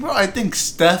honest with you, bro, I think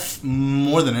Steph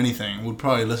more than anything would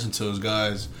probably listen to those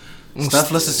guys.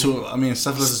 Steph listens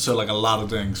to like a lot of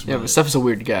things. Yeah, but Steph is a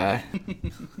weird guy.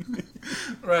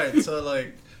 Right, so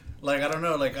like I don't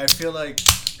know, like I feel like,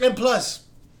 and plus,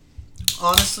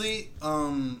 honestly,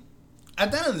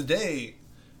 at the end of the day,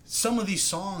 some of these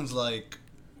songs,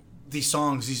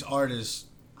 these artists,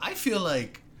 I feel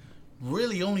like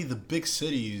really only the big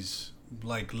cities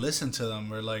like listen to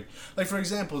them, or like for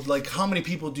example, like how many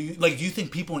people do you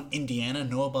think people in Indiana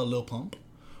know about Lil Pump?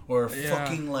 Or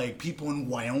fucking like people in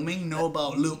Wyoming know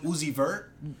about Lil Uzi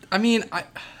Vert? I mean,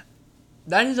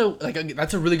 that's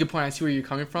a really good point. I see where you're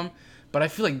coming from, but I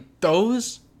feel like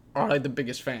those are like the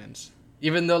biggest fans,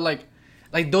 even though like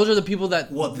those are the people that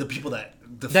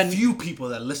few people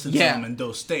that listen to them in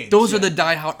those states. Those are the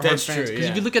diehard That's fans. true, Because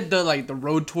if you look at the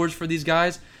road tours for these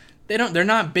guys, they're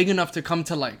not big enough to come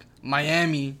to like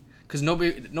Miami. Because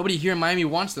nobody here in Miami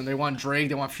wants them. They want Drake,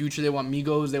 they want Future, they want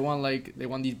Migos, they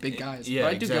want these big guys. Yeah, but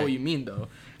I do get exactly. what you mean though.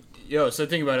 Yo, so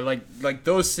think about it. Like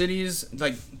those cities,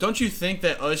 like, don't you think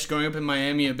that us growing up in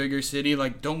Miami, a bigger city,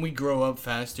 like, don't we grow up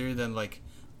faster than like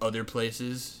other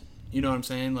places? You know what I'm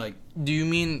saying? Like, Do you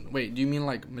mean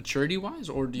like maturity wise,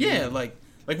 or do you yeah, mean, like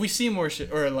we see more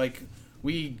shit, or like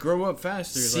we grow up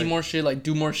faster. see like, more shit, like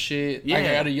do more shit, like,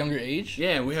 Yeah. at a younger age?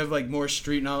 Yeah, we have like more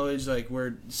street knowledge. Like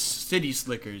we're city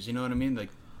slickers. You know what I mean? Like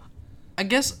I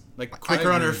guess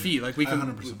quicker on our agree. feet. Like we I can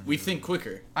 100% we think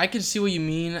quicker. I can see what you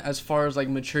mean as far as like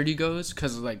maturity goes,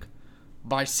 because like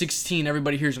by 16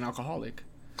 everybody here's an alcoholic,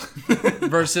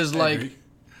 versus like agree.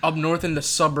 up north in the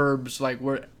suburbs, like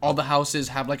where all the houses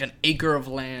have like an acre of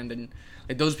land, and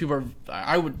like those people are,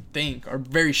 I would think, are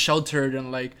very sheltered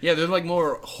and like Yeah, they're like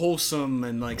more wholesome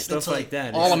and like stuff like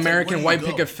that. all It's- American where white you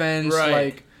go. picket fence,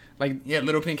 Right. like Yeah,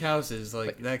 little pink houses,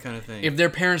 like that kind of thing. if their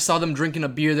parents saw them drinking a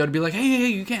beer, they would be like, hey,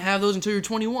 you can't have those until you're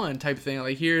 21 type thing.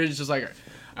 Like here it's just like,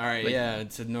 All right, like- yeah,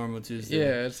 it's a normal Tuesday.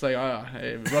 yeah, it's like,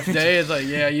 hey, rough day. It's like,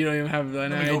 yeah, you don't even have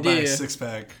an Let me go buy a idea.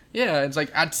 6-pack. Yeah, it's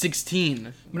like at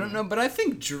 16. No, but I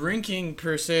think drinking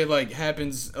per se like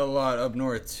happens a lot up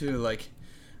north too. Like,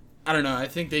 I don't know. I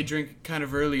think they drink kind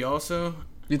of early also.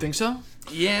 You think so?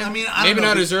 Yeah, I mean, I don't maybe know,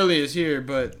 not be- as early as here,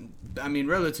 but I mean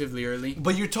relatively early.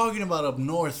 But you're talking about up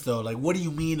north, though. Like, what do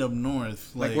you mean up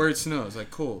north? Like where it snows,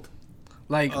 like cold.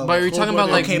 Like, but are we cold talking about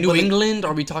weather. like Okay, New but it- England?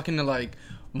 Are we talking to like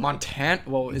Montana?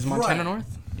 Well, is Montana Right.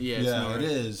 north? Yeah, it's Yeah, north. it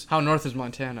is. How north is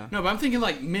Montana? No, but I'm thinking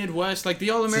like Midwest, like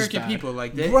the all American bad. people,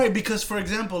 like they. Right, because for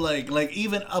example, like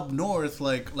even up north,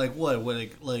 like what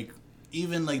like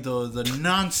even like the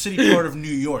non-city part of New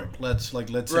York. Let's say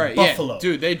Right, Buffalo. yeah,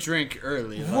 dude, they drink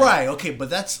early. Like, Right. Okay, but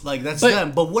that's But-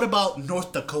 them. But what about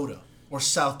North Dakota? or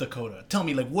South Dakota? Tell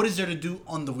me, like, what is there to do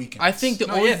on the weekends? I think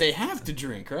the only they have to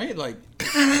drink, right? Like,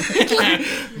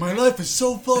 my life is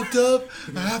so fucked up.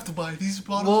 I have to buy these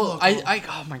bottles of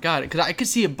alcohol. oh my god, because I could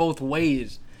see it both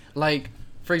ways. Like,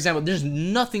 for example, there's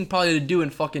nothing probably to do in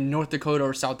fucking North Dakota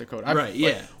or South Dakota. Right,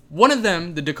 yeah. One of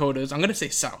them, the Dakotas, I'm gonna say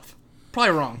South.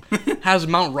 Probably wrong. Has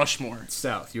Mount Rushmore.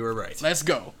 South, you were right. Let's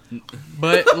go.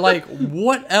 But like,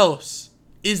 what else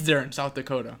is there in South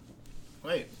Dakota?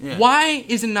 Wait, Yeah. Why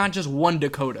is it not just one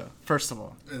Dakota? First of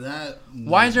all,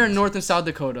 why is there a North and South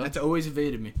Dakota? That's always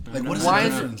evaded me. Like, what is Why the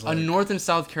is difference? there a North and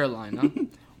South Carolina?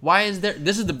 Why is there?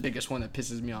 This is the biggest one that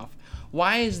pisses me off.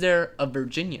 Why is there a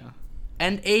Virginia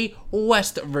and a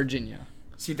West Virginia?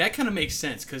 See, that kind of makes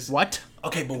sense because What?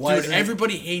 Okay, but why dude, is it?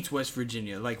 everybody hates West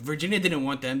Virginia. Like, Virginia didn't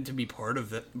want them to be part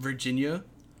of Virginia.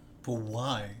 But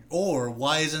why? Or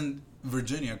why isn't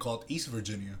Virginia called East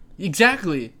Virginia?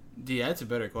 Exactly. Yeah, that's a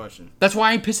better question. That's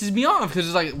why it pisses me off because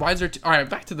it's like, why is there? All right,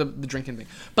 back to the drinking thing.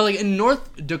 But like in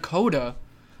North Dakota,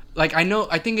 like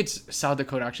I think it's South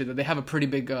Dakota actually that they have a pretty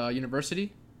big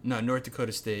university. No, North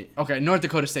Dakota State. Okay, North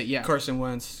Dakota State, yeah. Carson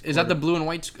Wentz. Is that the blue and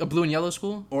white, blue and yellow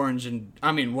school? Orange and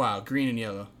green and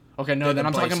yellow. Okay, no, They're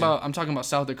then the I'm talking about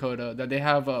South Dakota that they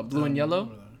have blue and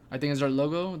yellow. I think is their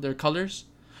logo, their colors.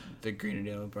 The green and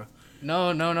yellow, bro. No.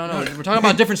 We're talking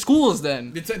about different schools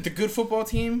then. It's like the good football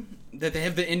team that they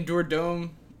have the indoor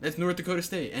dome. That's North Dakota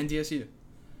State, NDSU.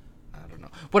 I don't know.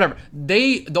 Whatever.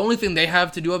 The only thing they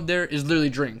have to do up there is literally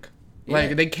drink. Like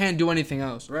Yeah. they can't do anything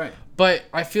else. Right. But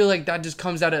I feel like that just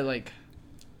comes out of like,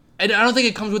 I don't think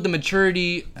it comes with the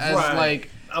maturity as like.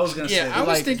 I was gonna Yeah, say. I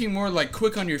was like- thinking more like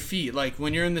quick on your feet. Like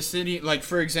when you're in the city, like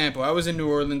for example, I was in New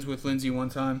Orleans with Lindsay one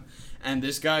time, and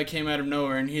this guy came out of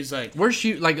nowhere, and he's like, Where's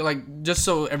she like just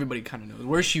so everybody kind of knows,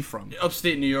 where's she from?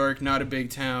 upstate New York, not a big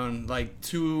town, like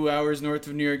 2 hours north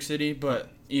of New York City, but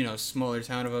smaller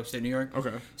town of upstate New York.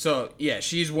 Okay. So yeah,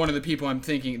 she's one of the people I'm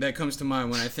thinking that comes to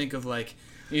mind when I think of like,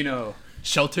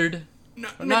 Sheltered?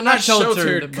 not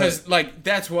sheltered, because like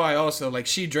that's why also like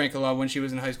she drank a lot when she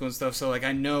was in high school and stuff. So like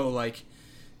I know like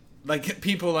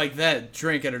people like that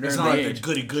drink at an It's early not like age. the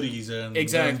goody goodies and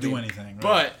Exactly. they don't do anything. Right?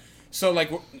 But so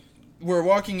like we're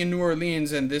walking in New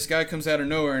Orleans and this guy comes out of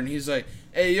nowhere and he's like,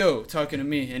 "Hey yo," talking to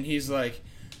me, and he's like,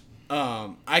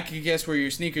 "I can guess where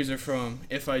your sneakers are from.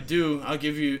 If I do, I'll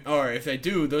give you, or if I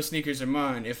do, those sneakers are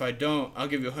mine. If I don't, I'll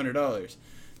give you $100."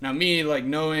 Now me like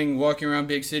knowing walking around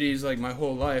big cities like my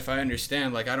whole life, I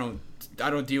understand like I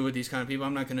don't deal with these kind of people.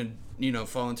 I'm not gonna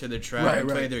fall into their trap and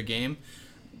play their game.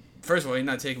 First of all, you're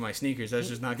not taking my sneakers. That's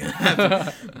just not gonna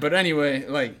happen. But anyway,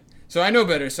 like, so I know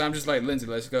better. So I'm just like, Lindsay,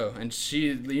 let's go. And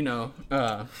she,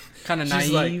 Kind of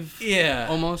she's like, naive, yeah,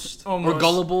 almost, or Almost.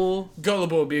 gullible.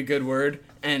 Gullible would be a good word.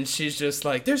 And she's just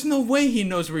like, there's no way he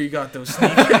knows where you got those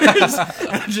sneakers. And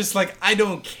I'm just like, I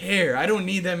don't care. I don't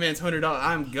need that man's $100.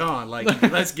 I'm gone. Like,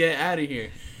 let's get out of here.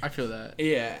 I feel that.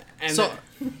 Yeah. And So,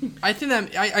 I think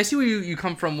that I see where you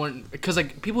come from when, because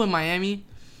like people in Miami,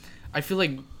 I feel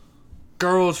like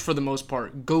girls for the most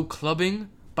part go clubbing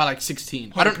by like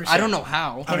 16. I 100%. don't know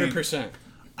how. 100%.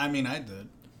 I mean, I did.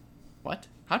 What?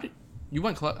 How did you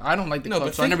went club? I don't like the No, club,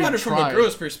 but so I think never about even it from tried. a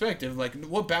girl's perspective. Like,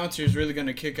 what bouncer is really going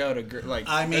to kick out a girl? Like,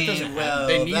 I that doesn't mean, happen. well,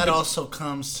 They need that to- also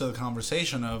comes to the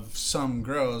conversation of some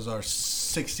girls are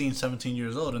 16, 17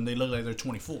 years old and they look like they're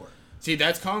 24. See,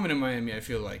 that's common in Miami, I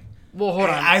feel like. Well, hold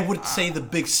on. I would say the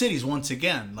big cities once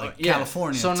again, like yeah.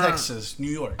 California, So now- Texas,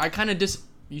 New York. I kind of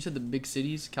You said the big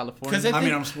cities, California. 'Cause I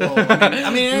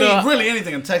mean, No. really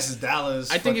anything in Texas,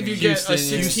 Dallas. I think if you fucking get a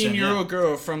Houston, 16-year-old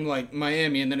girl from, like,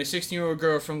 Miami and then a 16-year-old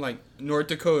girl from, like, North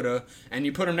Dakota, and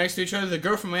you put them next to each other, the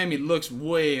girl from Miami looks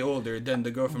way older than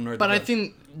the girl from North But Dakota. I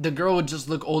think the girl would just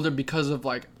look older because of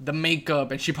like the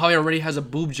makeup, and she probably already has a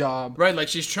boob job. Right, like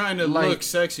she's trying to Like- look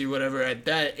sexy, whatever, at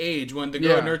that age when the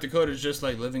girl Yeah. in North Dakota is just,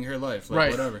 like, living her life. Like,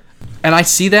 Right. whatever. And I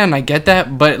see that and I get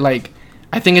that, but like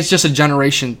I think it's just a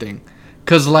generation thing.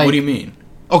 Cause like What do you mean?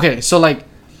 Okay, so like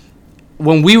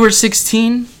when we were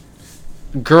 16,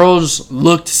 girls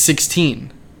looked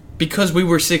 16. Because we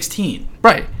were 16.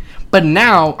 Right. But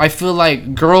now I feel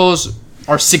like girls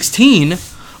are 16,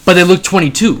 but they look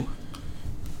 22.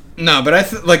 No, but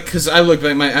because I look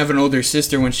back, I have an older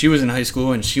sister when she was in high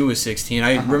school and she was 16.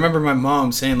 I remember my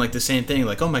mom saying, like, the same thing.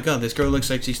 Like, oh, my God, this girl looks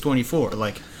like she's 24.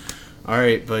 Like, all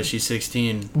right, but she's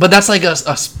 16. But that's like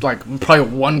like probably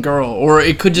one girl, or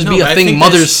it could just No, be a but I thing think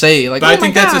mothers that's- say. Like, But oh I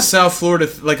think my that's God. a South Florida,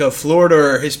 like a Florida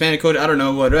or Hispanic code, I don't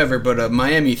know, whatever, but a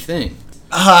Miami thing.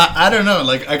 I don't know.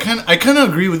 Like I kind of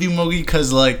agree with you, Mogi,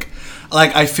 because like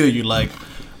I feel you. Like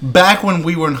back when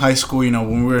we were in high school, you know,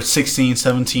 when we were 16,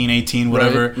 17, 18,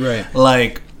 whatever. Right.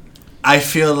 Like I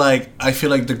feel like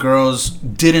the girls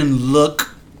didn't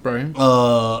look Right.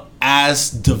 as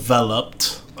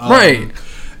developed, Right.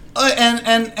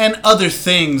 And other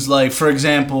things, like for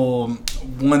example,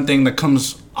 one thing that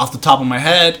comes off the top of my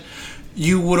head,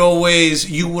 you would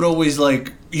always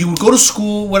like, you would go to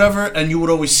school, whatever, and you would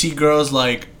always see girls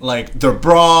like their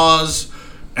bras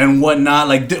and whatnot,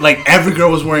 like every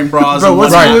girl was wearing bras. Bro,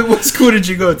 and what school did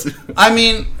you go to? I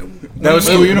mean, That was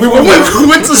school we uniform?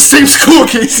 went to the same school,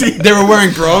 Casey. They were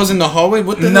wearing bras in the hallway?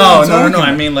 What the hell No. are you talking I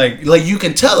about? mean, like you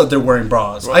can tell that they're wearing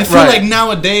bras. I feel Right. like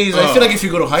nowadays, I feel like if you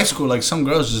go to high school, like some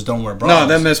girls just don't wear bras. No,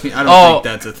 that messed me. I don't Oh. think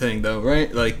that's a thing, though, right?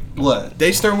 Like, What?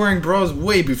 they start wearing bras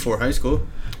way before high school.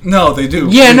 No, they do.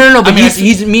 Yeah, no. But I mean,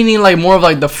 he's meaning like more of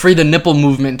like the free the nipple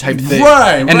movement type thing,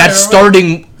 Right, And right, that's right. starting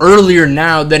earlier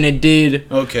now than it did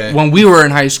Okay. when we were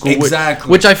in high school. Exactly.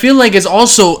 Which I feel like is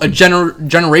also a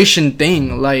generation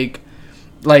thing. Like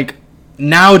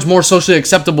now it's more socially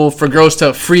acceptable for girls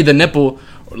to free the nipple.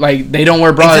 Like they don't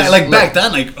wear bras. Exactly, like back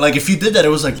then, like if you did that, it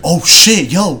was like, oh shit,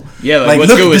 yo. Yeah, like, what's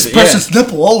look good at with this it? person's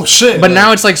nipple. Oh shit. But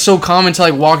now it's like so common to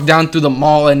like walk down through the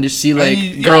mall and just see like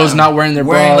yeah, girls not wearing their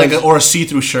bras. like or a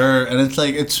see-through shirt, and it's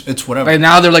like it's whatever. Like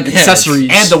now they're like accessories.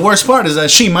 And the worst part is that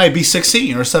she might be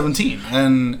 16 or 17,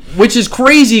 and Which is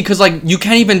crazy because like you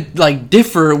can't even like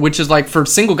differ. Which is like for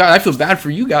single guys, I feel bad for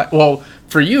you guys. Well,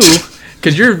 for you,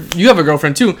 because you have a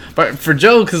girlfriend too. But for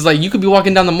Joe, because like you could be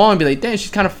walking down the mall and be like, "Damn, she's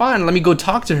kind of fine. Let me go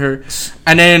talk to her,"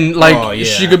 and then like Oh, yeah.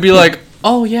 she could be like,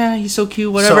 "Oh yeah, he's so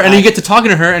cute, whatever." So and then you get to talking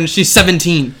to her, and she's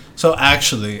 17. so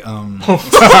actually,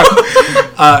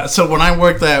 so when I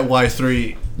worked at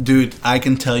Y3, dude, I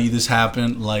can tell you this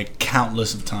happened like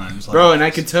countless of times, like, Bro, and I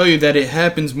can tell you that it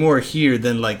happens more here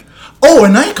than, like... Oh,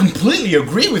 and I completely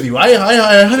agree with you. I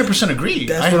 100% agree.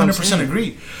 That's I what I'm 100% saying.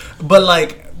 agree. But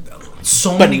like,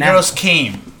 so many now. girls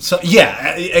came. So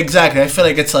yeah, exactly. I feel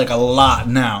like it's like a lot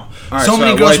now. Alright, So so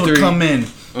many at girls Y3 would come in,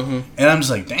 and I'm just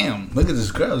like, damn, look at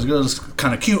this girl. This girl's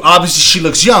kind of cute. Obviously, she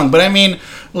looks young, but I mean,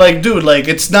 like, dude, like,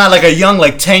 it's not like a young,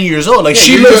 like 10 years old. Like,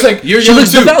 she you're looks young- like you're she young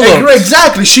looks too. developed.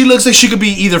 Exactly. She looks like she could be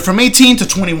either from 18 to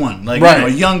 21. Like, Right. you know, a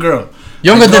young girl.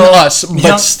 Younger A than girl- us, but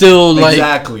young- still like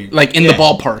exactly. like in the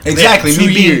ballpark. Exactly, Yeah, me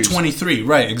 2 being years. 23,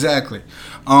 right? Exactly.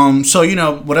 So you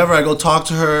know, whatever, I go talk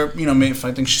to her. You know, maybe if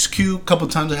I think she's cute, a couple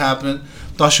times it happened.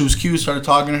 Thought she was cute, started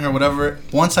talking to her, whatever.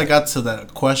 Once I got to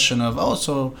that question of, oh,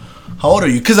 so how old are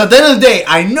you? Because at the end of the day,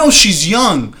 I know she's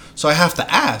young, so I have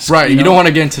to ask. Right, you know? don't want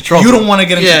to get into trouble. You don't want to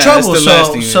get into Yeah, trouble. that's the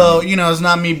last thing So you you know, it's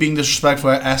not me being disrespectful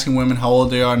asking women how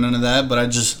old they are, none of that. But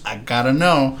I gotta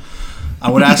know. I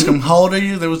would ask them, how old are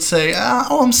you? They would say,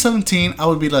 oh, I'm 17. I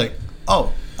would be like,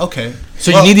 oh, okay.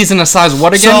 So Well, you need these in a size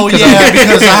what again? so 'Cause yeah,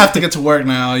 because I have to get to work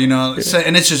now, you know. So,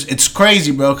 and it's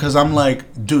crazy, bro. Because I'm like,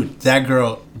 dude, that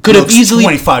girl Could have looks easily-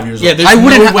 25 years Yeah, old. there's I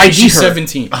wouldn't no way ID she's her.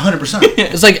 17. 100%.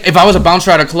 It's like if I was a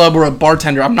bouncer at a club or a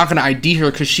bartender, I'm not gonna ID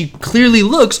her because she clearly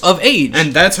looks of age.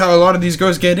 And that's how a lot of these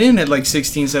girls get in at like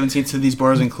 16, 17 to these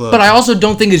bars and clubs. But I also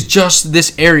don't think it's just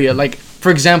this area. Like,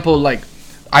 for example, like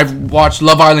I've watched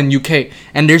Love Island UK,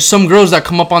 and there's some girls that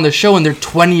come up on the show and they're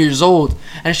 20 years old,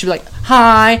 and she'll be like,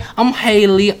 "Hi, I'm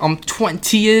Haley. I'm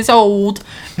 20 years old,"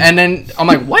 and then I'm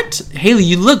like, "What, Haley?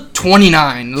 You look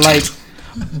 29." Like,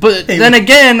 but then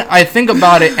again, I think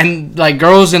about it, and like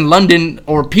girls in London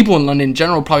or people in London in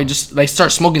general probably just like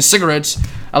start smoking cigarettes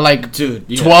at like Dude,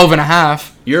 yeah. 12 and a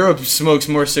half. Europe smokes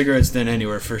more cigarettes than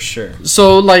anywhere for sure.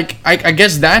 So like I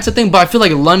guess that's a thing, but I feel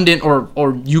like London or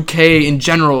UK in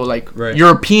general, like Right.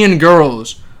 European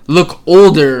girls look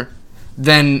older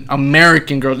than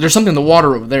American girls. There's something in the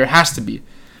water over there. It has to be,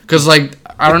 because like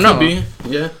I don't know. Could be,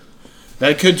 yeah.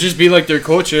 That could just be like their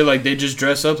culture, like they just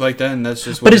dress up like that, and that's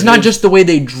just. What But it's it not is. just the way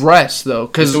they dress though,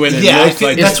 because It's the way they Yeah, I look think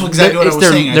like. that's exactly what I was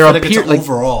saying. I feel like it's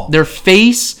overall. their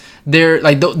face, their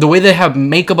like the way they have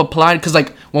makeup applied. Because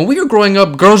like when we were growing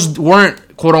up, girls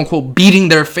weren't quote unquote beating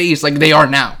their face like they are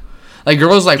now. Like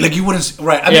girls like Like you wouldn't,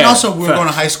 right? I mean, Yeah, also we were facts. going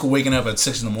to high school, waking up at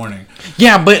 6 in the morning.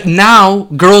 yeah, but now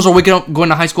girls are waking up going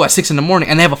to high school at 6 in the morning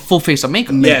and they have a full face of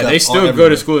makeup. Yeah, makeup they all still go everywhere.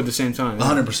 to school at the same time.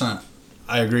 100%.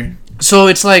 I agree. So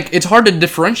it's like it's hard to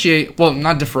differentiate. Well,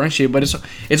 not differentiate, but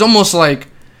it's almost like,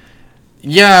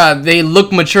 yeah, they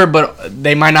look mature, but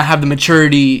they might not have the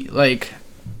maturity. Like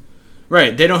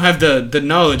Right, they don't have the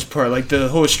knowledge part, like the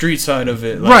whole street side of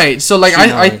it. Like, right. So like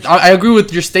street I knowledge. agree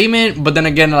with your statement, but then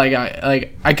again, like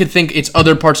I could think it's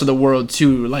other parts of the world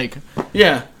too. Like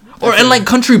Yeah. or and like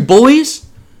country boys,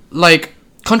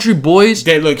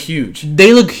 They look huge.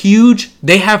 they look huge.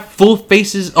 They have full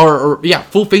faces or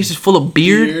full faces full of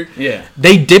beard. Yeah.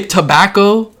 They dip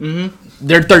tobacco. Mm-hmm.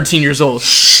 They're 13 years old.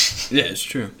 Yeah, it's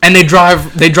true. And they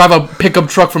drive a pickup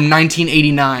truck from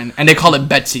 1989, and they call it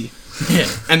Betsy. Yeah,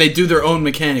 and they do their own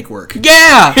mechanic work.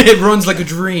 Yeah. It runs like a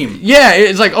dream. Yeah,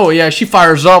 it's like, oh yeah, she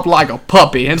fires up like a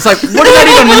puppy. And it's like, what does that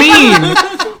even mean?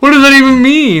 What does that even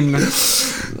mean?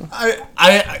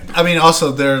 I mean,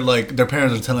 also their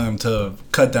parents are telling them to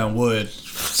cut down wood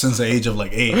since the age of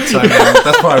like 8. So I mean,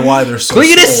 that's probably why they're so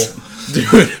Cletus,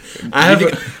 dude.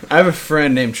 I have a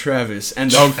friend named Travis,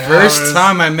 and the first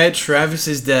time I met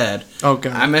Travis's dad,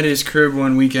 I met his crib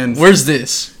one weekend. Where's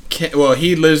this? Well,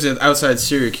 he lives outside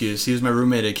Syracuse. He was my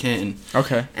roommate at Canton.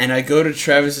 Okay. And I go to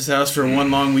Travis's house for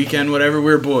one long weekend, whatever.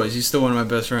 We're boys. He's still one of my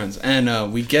best friends.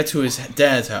 And we get to his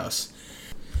dad's house.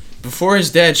 Before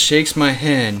his dad shakes my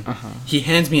hand, he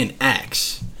hands me an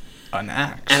axe. An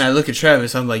axe? And I look at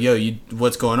Travis. I'm like, yo,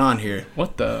 what's going on here?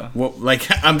 What the? Like,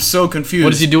 I'm so confused.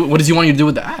 What does he do? What does he want you to do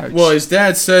with the axe? Well, his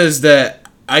dad says that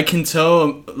I can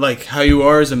tell, like, how you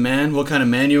are as a man, what kind of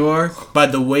man you are, by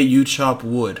the way you chop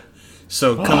wood.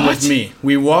 So come with me.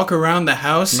 We walk around the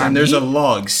house, and there's a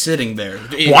log sitting there.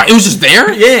 What? It was just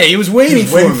there? Yeah, he was waiting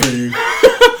for me.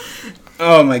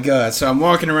 Oh, my God. So I'm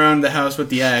walking around the house with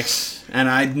the axe,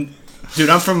 and dude,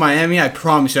 I'm from Miami. I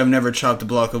promise you I've never chopped a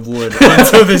block of wood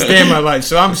until this day in my life.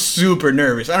 So I'm super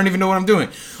nervous. I don't even know what I'm doing.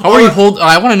 How are you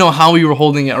I want to know how you were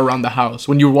holding it around the house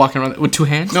when you were walking around with 2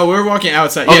 hands? No, we were walking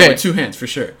outside. Okay. Yeah, with 2 hands, for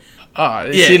sure.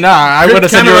 See, nah, I would have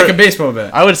said you're like a baseball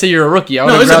bat. I would say you're a rookie. I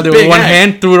would have grabbed it with one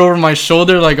hand, threw it over my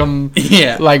shoulder like I'm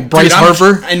like Bryce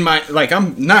Harper.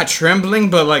 I'm not trembling,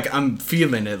 but like I'm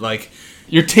feeling it. Like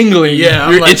you're tingling. Yeah,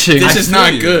 you're like, itching. This is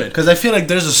not good. Because I feel like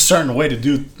there's a certain way to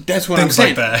do that's what things I'm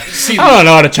saying. like that. See, I don't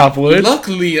know how to chop wood.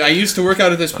 Luckily, I used to work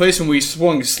out at this place and we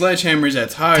swung sledgehammers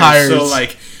at tires. So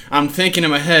like I'm thinking in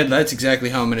my head, that's exactly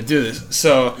how I'm going to do this.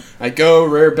 So I go,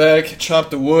 rear back, chop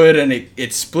the wood, and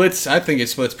it splits. I think it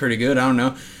splits pretty good. I don't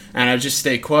know. And I just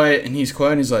stay quiet, and he's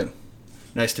quiet, and he's like,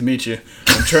 nice to meet you.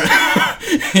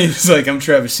 He's like, I'm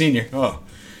Travis Sr. Oh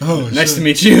nice to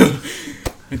meet you.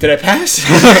 Did I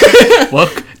pass?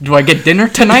 Look, do I get dinner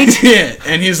tonight? Yeah.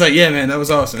 And he's like, yeah, man, that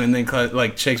was awesome. And then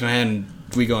like shakes my hand,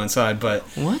 and we go inside. But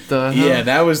what the hell? Yeah,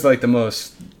 that was like the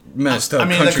most messed up. I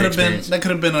mean, country that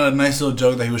could have been a nice little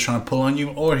joke that he was trying to pull on you,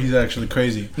 or he's actually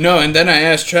crazy. No, and then I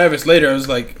asked Travis later. I was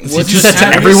like, "What you said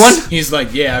to everyone?" He's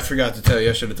like, "Yeah, I forgot to tell you.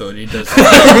 I should have told you." He does.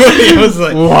 I was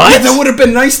like, "What? Yeah, that would have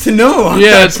been nice to know.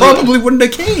 Yeah, I probably wouldn't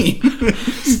have came."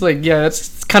 It's like, yeah,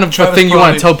 that's kind of Travis a thing you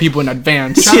want to tell people in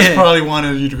advance. Travis probably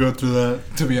wanted you to go through that,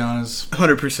 to be honest.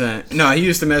 100%. No, he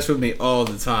used to mess with me all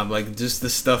the time. Like just the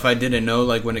stuff I didn't know.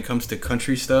 Like when it comes to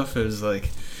country stuff, it was like.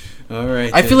 All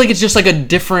right. I feel like it's just like a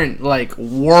different like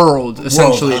world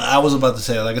essentially. I was about to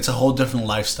say like it's a whole different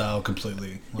lifestyle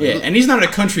completely. Like, yeah, and he's not a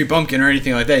country bumpkin or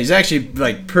anything like that. He's actually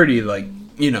like pretty like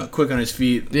quick on his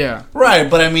feet. Yeah. Right,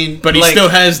 but I mean, but he still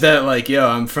has that like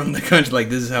I'm from the country. Like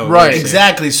this is how it right works.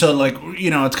 Exactly. So like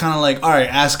it's kind of like all right,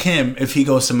 ask him if he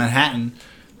goes to Manhattan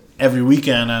every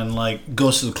weekend and like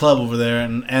goes to the club over there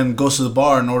and goes to the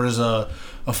bar and orders a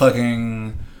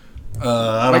fucking.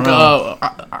 I don't know.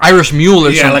 Irish mule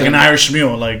or something. Yeah, like an Irish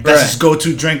mule. Like, that's his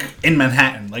go-to drink in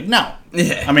Manhattan. Like, no.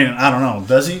 Yeah. I mean, I don't know.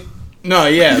 Does he? No,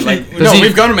 yeah. Like,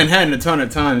 we've gone to Manhattan a ton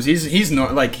of times. He's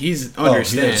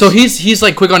understands. Yeah. So he's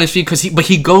like quick on his feet but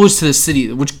he goes to the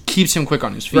city, which keeps him quick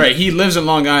on his feet. Right. He lives in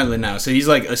Long Island now, so he's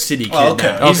like a city kid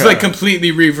now. He's like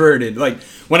completely reverted. Like,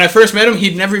 when I first met him,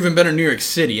 he'd never even been in New York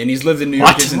City, and he's lived in New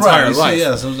York his entire life.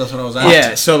 Yeah, so that's what I was asking.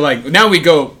 Yeah, so like, now we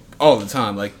go all the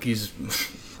time. Like,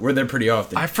 we're there pretty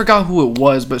often. I forgot who it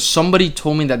was, but somebody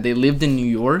told me that they lived in New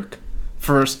York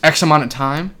for X amount of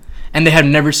time, and they had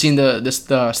never seen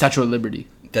the Statue of Liberty.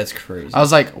 That's crazy. I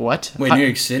was like, what? Wait, New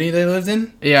York City they lived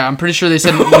in? Yeah, I'm pretty sure they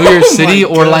said New York City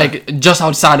or like just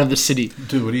outside of the city.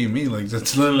 Dude, what do you mean? Like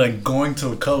that's literally like going to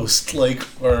the coast, like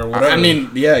or whatever. I mean,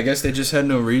 yeah, I guess they just had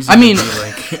no reason. I mean, to be,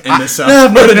 like in the south.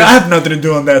 I have nothing to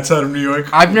do on that side of New York.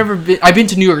 I've been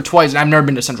to New York twice, and I've never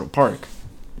been to Central Park.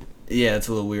 Yeah, it's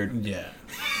a little weird. Yeah.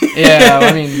 Yeah,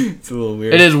 I mean, it's a little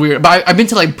weird. It is weird, but I've been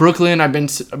to like Brooklyn. I've been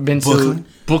to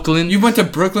Brooklyn. You went to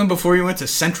Brooklyn before you went to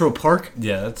Central Park?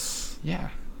 Yeah, that's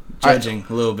judging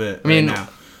a little bit. I mean, right now.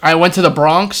 I went to the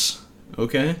Bronx.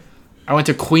 Okay. I went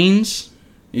to Queens.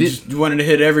 You wanted to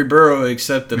hit every borough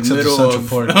except the middle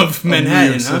of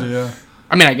Manhattan, huh? City, yeah.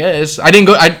 I mean, I guess I didn't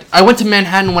go. I went to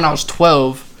Manhattan when I was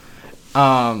 12.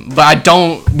 But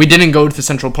we didn't go to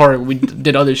Central Park. We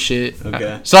did other shit.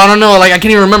 Okay. So I don't know. Like I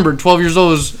can't even remember. 12 years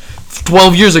old was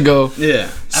 12 years ago. Yeah.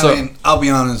 So, I mean, I'll be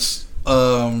honest.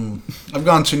 I've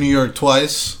gone to New York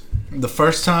twice. The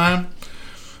first time,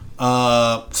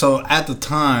 So at the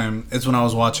time, it's when I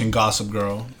was watching Gossip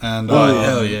Girl, and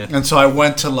hell yeah! And so I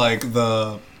went to like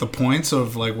the points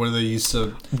of like where they used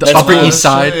to the Upper East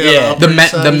Side, yeah,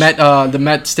 the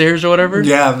Met stairs or whatever.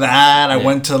 Yeah, that I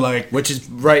went to like, which is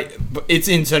right. It's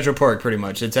in Central Park, pretty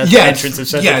much. It's at the entrance of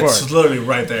Central Park. Yeah, it's literally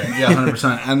right there. Yeah,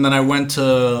 100%. And then I went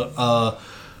to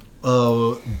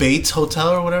Bates Hotel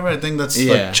or whatever. I think that's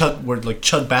like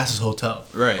Chuck Bass's hotel.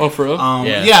 Right. Oh, for real?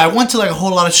 Yeah, I went to like a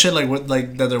whole lot of shit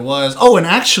like that there was. Oh, and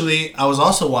actually, I was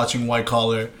also watching White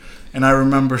Collar, and I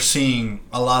remember seeing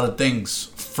a lot of things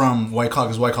from White Collar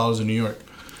because White Collar's in New York.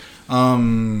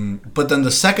 But then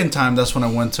the second time, that's when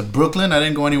I went to Brooklyn. I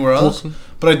didn't go anywhere else,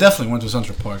 but I definitely went to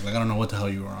Central Park. Like I don't know what the hell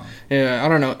you were on. Yeah, I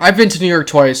don't know. I've been to New York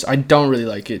twice. I don't really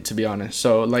like it, to be honest.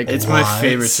 So like, it's my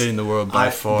favorite city in the world by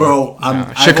far, bro.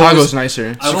 Chicago's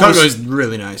nicer. Chicago's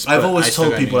really nice. I've always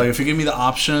told people like if you give me the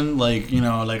option, like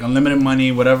like unlimited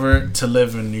money, whatever, to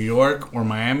live in New York or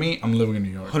Miami, I'm living in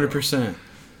New York. 100%.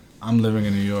 I'm living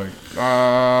in New York.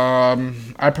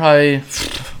 I probably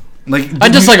like I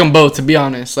just like them both, to be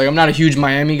honest. Like I'm not a huge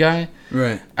Miami guy.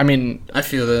 Right. I mean, I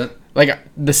feel that. Like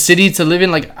the city to live in,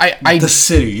 like the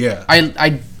city, yeah.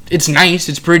 It's nice,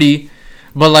 it's pretty,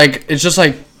 but like it's just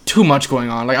like too much going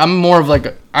on. Like I'm more of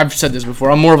like I've said this before.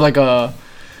 I'm more of like a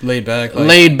laid back,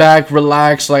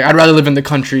 relaxed. Like I'd rather live in the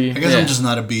country. I guess I'm just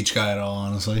not a beach guy at all,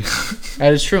 honestly.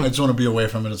 That is true. I just want to be away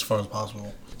from it as far as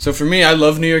possible. So for me, I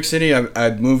love New York City.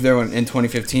 I moved there in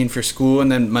 2015 for school,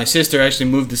 and then my sister actually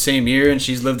moved the same year, and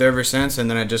she's lived there ever since.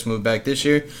 And then I just moved back this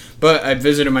year. But I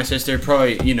visited my sister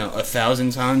probably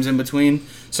 1,000 times in between,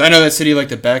 so I know that city like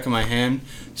the back of my hand.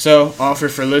 So offer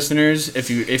for listeners: if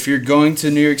you're going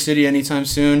to New York City anytime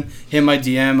soon, hit my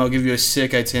DM. I'll give you a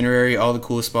sick itinerary, all the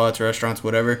cool spots, restaurants,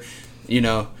 whatever.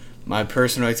 My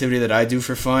personal activity that I do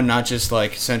for fun, not just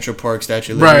like Central Park,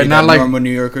 Statue of Liberty, right? Not like normal New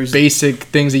Yorkers, basic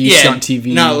things that you see on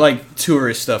TV. Not like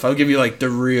tourist stuff. I'll give you like the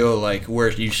real like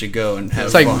where you should go and have.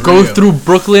 It's like fun. Go through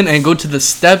Brooklyn and go to the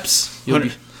steps.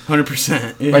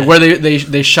 100%. Like where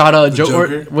they shot a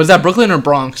Joker. Was that Brooklyn or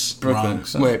Bronx? Brooklyn.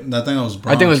 Wait, I think it was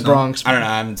Bronx. I think it was Bronx. I don't know.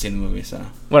 I haven't seen the movie, so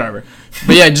whatever.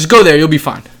 But yeah, just go there. You'll be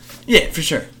fine. Yeah, for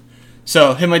sure.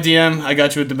 So hit my DM. I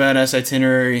got you with the badass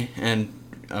itinerary and.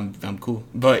 I'm cool,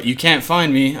 but you can't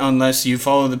find me unless you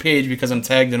follow the page because I'm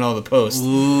tagged in all the posts.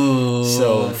 Ooh.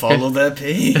 So follow that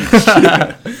page.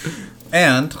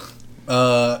 And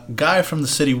Guy from the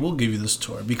city will give you this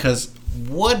tour because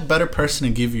what better person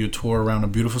to give you a tour around a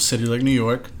beautiful city like New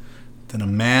York than a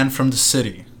man from the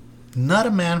city, not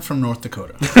a man from North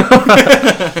Dakota.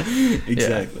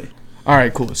 Exactly. Yeah. All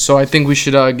right, cool. So I think we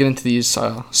should get into these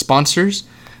sponsors.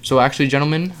 So actually,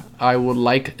 gentlemen, I would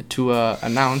like to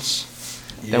announce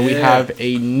that we have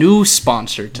a new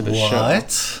sponsor to the show.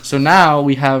 What? So now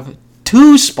we have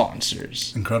 2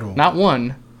 sponsors. Incredible. Not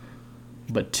 1,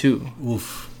 but 2.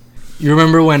 Oof. You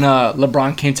remember when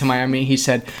LeBron came to Miami, he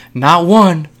said, not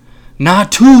 1,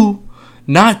 not 2,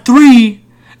 not 3,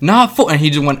 not 4. And he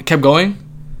just kept going?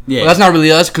 Yeah. Well, that's not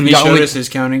really us. Cause he showed us his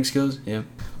counting skills. Yeah.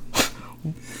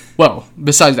 Well,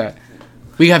 besides that,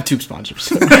 we have 2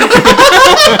 sponsors.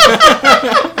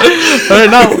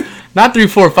 Not 3,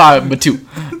 4, 5, but 2.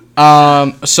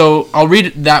 So I'll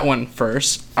read that one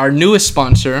first. Our newest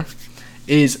sponsor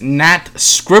is Nat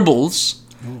Scribbles.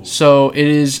 Ooh. So it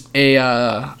is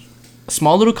a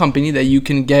small little company that you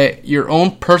can get your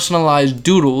own personalized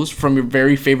doodles from your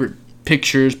very favorite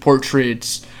pictures,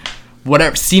 portraits,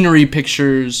 whatever, scenery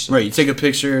pictures. Right, you take a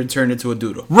picture and turn it into a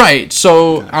doodle. Right,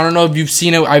 so I don't know if you've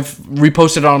seen it. I've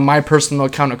reposted it on my personal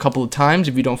account a couple of times.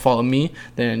 If you don't follow me,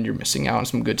 then you're missing out on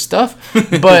some good stuff.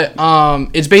 But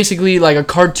it's basically like a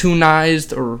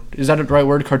cartoonized, or is that the right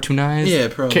word? Cartoonized? Yeah,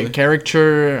 probably.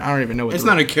 Caricature? I don't even know what it's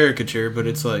not a caricature, but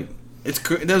it's like,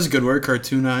 that's a good word,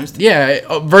 cartoonized. Yeah,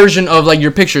 a version of like your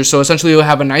picture. So essentially you'll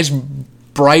have a nice,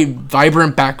 bright,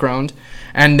 vibrant background.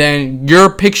 And then your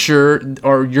picture,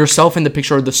 or yourself in the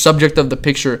picture, or the subject of the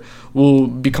picture will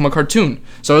become a cartoon.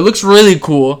 So it looks really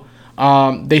cool.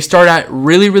 They start at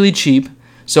really, really cheap.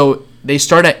 So they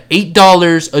start at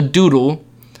 $8 a doodle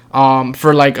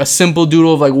for like a simple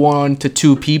doodle of like 1 to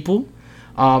 2 people.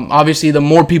 Obviously, the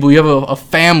more people you have a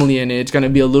family in it, it's going to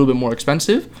be a little bit more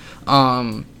expensive.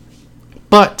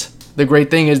 But the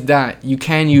great thing is that you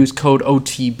can use code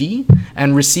OTB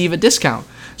and receive a discount.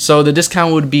 So the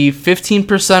discount would be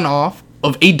 15% off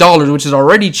of $8, which is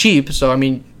already cheap. So, I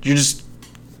mean, you're just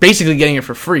basically getting it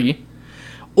for free.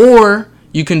 Or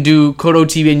you can do code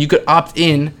OTB and you could opt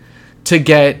in to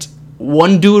get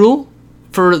 1 doodle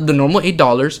for the normal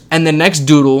 $8. And the next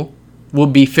doodle will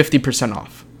be 50%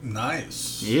 off.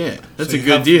 Nice. Yeah, that's So a you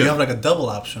good have, deal. You have like a double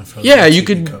option for Yeah, the you OTB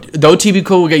could. code. The OTB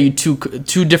code will get you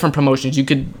two different promotions. You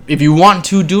could, if you want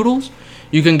 2 doodles,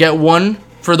 you can get one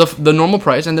for the normal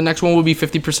price, and the next one will be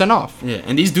 50% off. Yeah,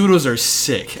 and these doodles are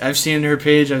sick. I've seen her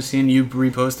page. I've seen you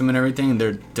repost them and everything, and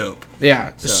they're dope.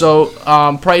 Yeah. So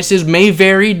prices may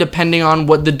vary depending on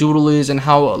what the doodle is and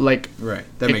how Right,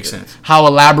 that makes sense. How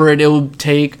elaborate it will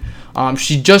take.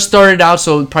 She just started out,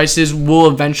 so prices will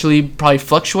eventually probably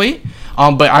fluctuate.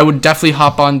 But I would definitely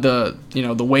hop on the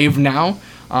wave now.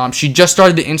 She just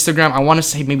started the Instagram. I want to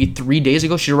say maybe 3 days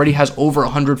ago. She already has over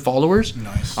 100 followers.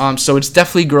 Nice. So it's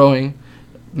definitely growing.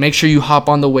 Make sure you hop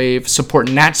on the wave. Support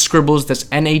Nat Scribbles. That's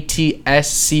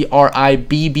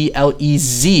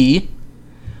NATSCRIBBLEZ.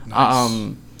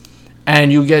 Nice.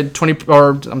 And you get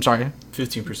 15%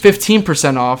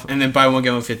 15%. off, And then buy one,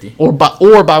 get one 50. or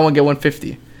buy one get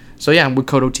 150. So yeah, with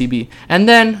code OTB. And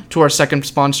then to our second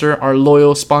sponsor, our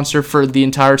loyal sponsor for the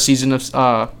entire season of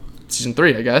season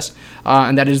 3, I guess,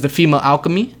 and that is the Female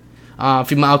Alchemy.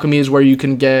 Female Alchemy is where you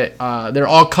can get they're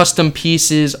all custom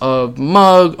pieces of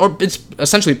mug, or it's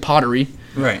essentially pottery.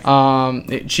 Right.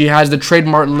 She has the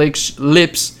trademark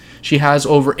lips. She has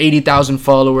over 80,000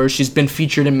 followers. She's been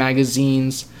featured in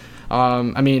magazines.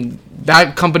 I mean,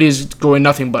 that company is going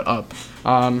nothing but up.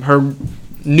 Her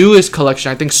newest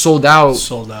collection, I think, sold out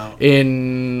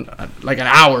in like an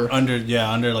hour.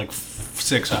 Under like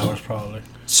 6 hours probably.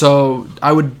 So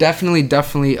I would definitely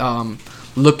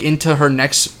look into her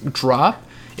next drop.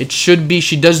 It should be,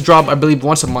 she does drop, I believe,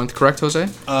 once a month, correct, Jose?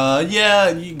 Yeah,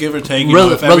 you give or take. If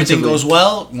Relatively. everything goes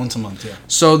well, once a month, yeah.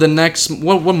 So the next,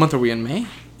 what month are we in, May?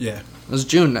 Yeah. It's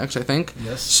June next, I think.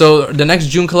 Yes. So the next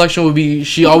June collection will be,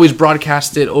 she always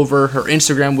broadcasts it over her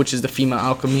Instagram, which is the Female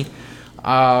Alchemy.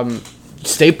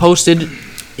 Stay posted.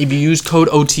 If you use code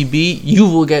OTB, you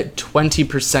will get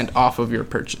 20% off of your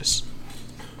purchase.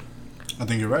 I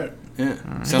think you're right. Yeah.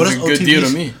 Sounds like a good deal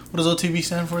to me. What does OTB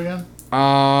stand for again?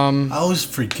 I always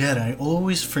forget,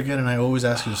 and I always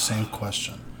ask you the same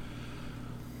question.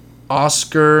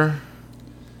 Oscar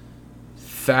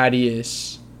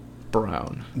Thaddeus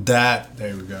Brown. There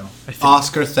we go.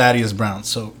 Oscar Thaddeus Brown.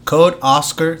 So code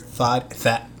Oscar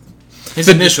Thad. His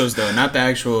initials though, not the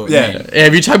actual name. Yeah,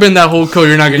 if you type in that whole code,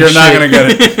 you're not gonna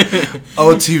get it.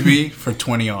 OTB for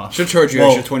 20 off. She'll charge you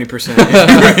extra 20%.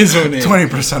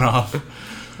 20% off.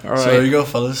 All right. So there you go,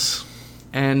 fellas.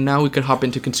 And now we could hop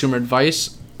into consumer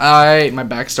advice. My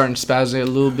back's starting to spasm a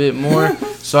little bit more,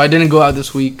 so I didn't go out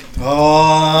this week.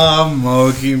 Oh,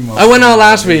 Moki. I went out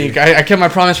last week. I kept my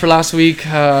promise for last week.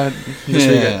 This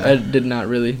week I did not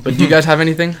really. But do you guys have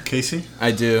anything? Casey?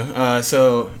 I do.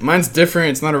 So mine's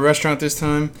different. It's not a restaurant this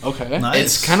time. Okay. Nice.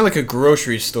 It's kind of like a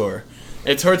grocery store.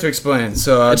 It's hard to explain.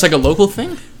 So It's like a local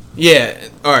thing? yeah.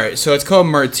 All right. So it's called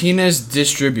Martinez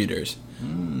Distributors.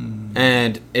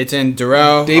 And it's in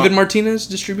Doral. David Martinez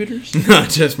Distributors? No,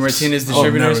 just Martinez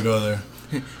Distributors. Never go there.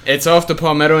 It's off the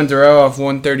Palmetto and Doral off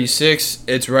 136.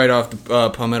 It's right off the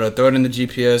Palmetto. Throw it in the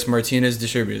GPS. Martinez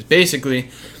Distributors. Basically,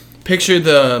 picture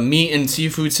the meat and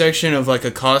seafood section of like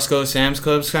a Costco, Sam's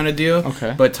Clubs kind of deal.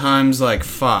 Okay. But times like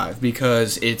 5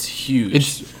 because it's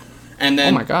huge. And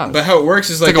then, oh my god! But how it works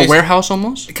is like a warehouse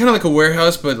almost. Kind of like a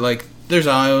warehouse, but like there's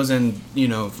aisles and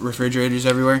refrigerators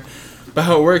everywhere. But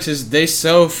how it works is they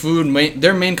sell food.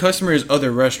 Their main customer is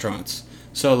other restaurants.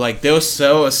 So, like, they'll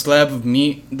sell a slab of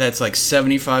meat that's, like,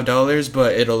 $75,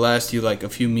 but it'll last you, like, a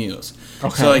few meals.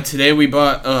 Okay. So, like, today we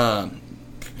bought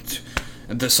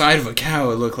the side of a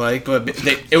cow, it looked like. But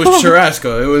it was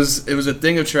churrasco. It was a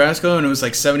thing of churrasco, and it was,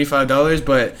 like, $75,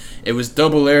 but it was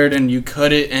double layered, and you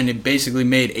cut it, and it basically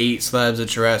made 8 slabs of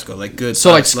churrasco. Like, good.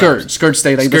 So, like, slabs. skirt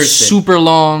steak. Like, skirt steak. Super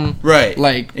long. Right.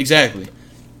 Like. Exactly.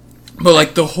 But,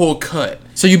 like, the whole cut.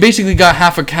 So you basically got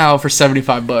half a cow for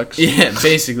 $75. Yeah,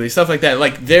 basically. Stuff like that.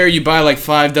 Like, there you buy, like,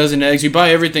 5 dozen eggs. You buy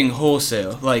everything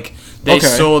wholesale. Like, they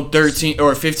sold 13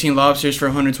 or 15 lobsters for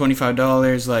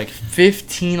 $125. Like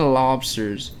 15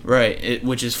 lobsters. Right.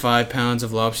 Which is 5 pounds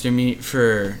of lobster meat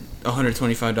for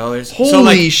 $125.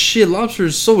 Holy shit, lobster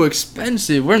is so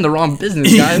expensive. We're in the wrong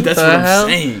business, guys. That's what I'm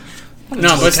saying.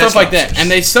 No, but stuff like that. And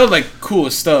they sell, like,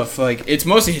 cool stuff. Like, it's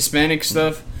mostly Hispanic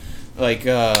stuff. Like,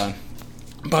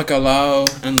 bacalao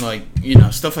and, like,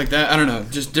 stuff like that. I don't know,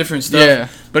 just different stuff. Yeah.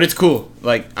 But it's cool.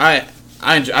 Like, I've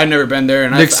never been there,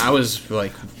 and I was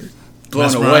like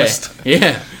blown away.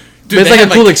 Yeah, dude, it's like a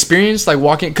cool experience, like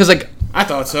walking. Because like I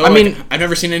thought so. I mean, I've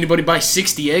never seen anybody buy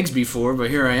 60 eggs before,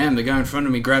 but here I am. The guy in front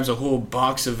of me grabs a whole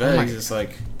box of eggs. It's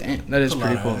like, damn, that is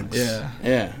pretty cool.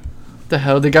 Yeah. What the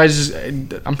hell? The guys just,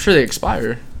 I'm sure they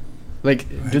expire. Like,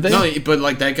 do they? No, but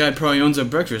like that guy probably owns a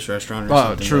breakfast restaurant or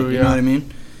something. True. Like, you know what I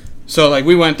mean? So like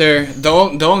we went there. The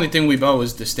only thing we bought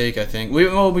was the steak. I think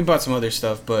we bought some other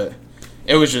stuff, but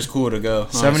it was just cool to go.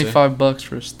 Honestly. $75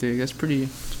 for a steak. That's pretty.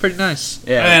 It's pretty nice.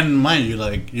 Yeah, And mind you,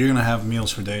 like you're gonna have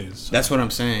meals for days. So. that's what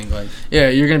I'm saying. Like, Yeah,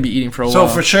 you're gonna be eating for a So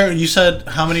while. for sure, you said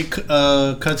how many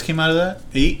cuts came out of that?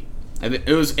 8.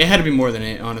 it had to be more than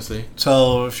 8, honestly.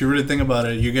 So if you really think about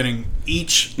it, you're getting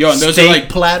each Yo, and those steak are like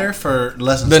platter for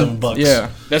less than Then- $7. Yeah.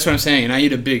 That's what I'm saying. And I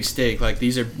eat a big steak. Like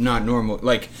these are not normal.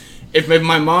 Like if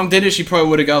my mom did it, she probably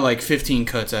would have got like 15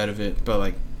 cuts out of it. But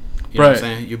like, you know what I'm Right.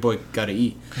 saying? Your boy gotta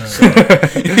eat.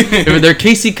 If they're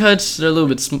Casey cuts, they're a little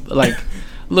bit a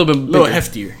little bit A little bigger.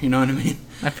 heftier. You know what I mean?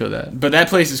 I feel that. But that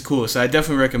place is cool, so I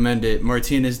definitely recommend it.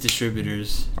 Martinez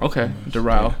Distributors. Okay,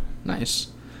 Doral. Nice.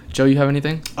 Joe, you have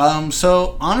anything?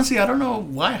 So honestly, I don't know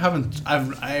why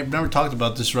I've never talked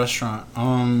about this restaurant.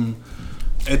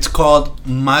 It's called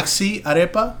Maxi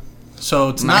Arepa. So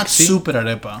it's not Maxi? Super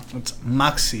Arepa. It's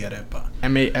Maxi Arepa.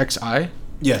 MAXI.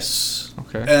 Yes.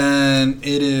 Okay. And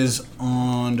it is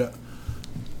on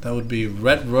that would be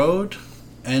Red Road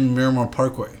and Miramar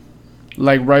Parkway.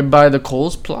 Like right by the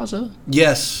Kohl's Plaza.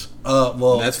 Yes.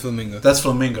 Well, That's Flamingo. that's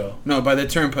Flamingo. No, by the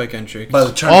Turnpike entry. By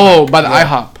the turn. Oh, by the Yeah.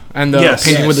 IHOP and the Yes,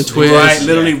 painting with the yes. twist. Right,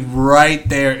 literally right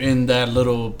there in that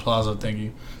little plaza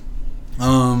thingy.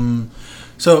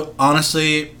 So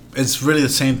honestly, it's really the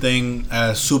same thing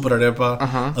as Super Arepa.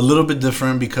 Uh-huh. A little bit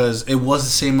different because it was the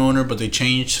same owner, but they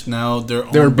changed. Now they're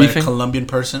They were owned by a beefing? Colombian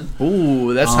person.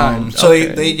 Ooh, that's time. So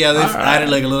they've added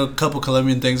like a little couple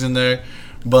Colombian things in there,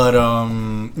 but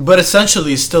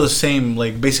essentially it's still the same,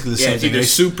 like basically the Yeah, same it's thing. either They-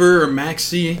 Super or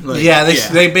Maxi. Like, yeah,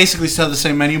 they basically still have the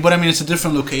same menu, but I mean it's a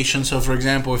different location. So for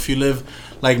example, if you live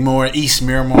like more East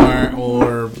Miramar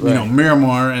or you know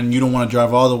Miramar, and you don't want to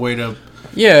drive all the way to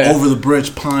Yeah. over the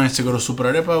bridge Pines to go to Super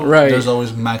Arepa, Right. there's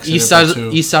always Maxi East Arepa side, too.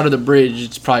 east side of the bridge,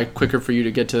 it's probably quicker for you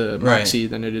to get to Right. Maxi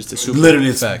than it is to Super. Literally,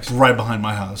 it's Facts. right behind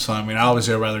my house. So I mean,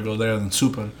 obviously, I'd rather go there than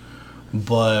Super.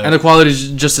 But And the quality is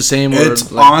just the same. Or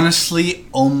it's like, honestly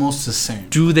almost the same.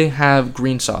 do they have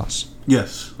green sauce?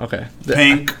 Yes, Okay.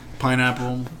 pink,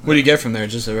 pineapple. What do you get from there?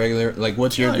 Just a regular, like,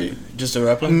 what's your, Yeah. just a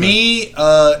replica? Me,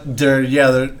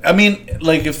 they're. I mean,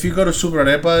 like if you go to Super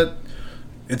Arepa,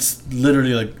 it's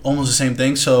literally like almost the same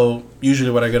thing. So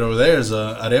usually, what I get over there is a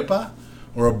arepa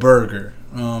or a burger,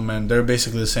 and they're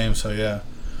basically the same. So yeah.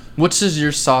 What's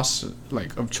your sauce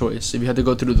like of choice? If you had to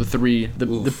go through the three,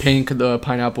 the pink, the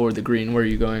pineapple, or the green, where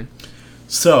are you going?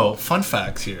 So fun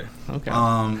fact here. Okay.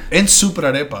 In Super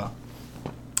Arepa,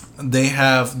 they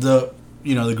have the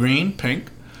green, pink.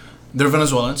 They're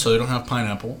Venezuelan, so they don't have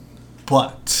pineapple,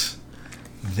 but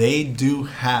they do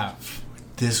have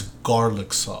this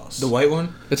garlic sauce. The white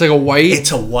one? It's like a white.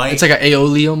 It's a white. It's like an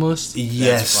aioli almost.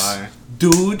 Yes, That's fire.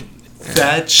 dude,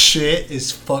 that shit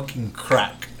is fucking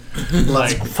crack.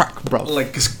 Like, Crack, bro.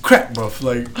 like it's crack, bro.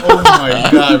 Like, oh my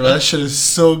god, bro, that shit is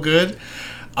so good.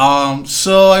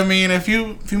 So I mean, if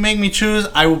you make me choose,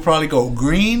 I will probably go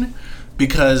green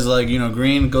because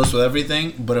green goes with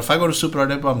everything. But if I go to Super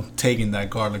Arepa, I'm taking that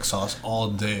garlic sauce all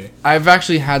day. I've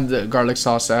actually had the garlic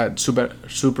sauce at Super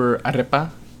Arepa,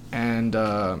 and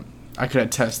I could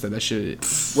attest that shit.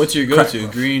 What's your go-to?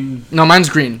 Green? No, mine's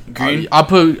green. Green? I'll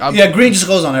put. Yeah, green just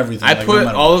goes on everything. I like, put no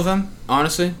matter all what. of them,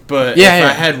 honestly. But Yeah, if yeah.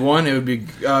 I had one, it would be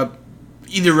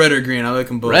either red or green. I like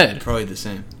them both. Red? Probably the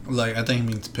same. Like I think he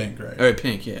means pink, right? Or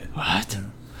pink, yeah. What?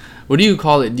 What do you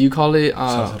call it? Do you call it?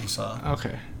 Salsa rosa.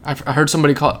 Okay. I heard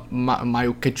somebody call it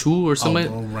mayo quechu or something,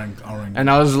 I'll rank. and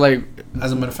I was like,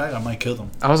 As a matter of fact, I might kill them.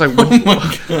 what, I was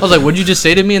like, what'd you just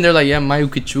say to me? And they're like, yeah, mayo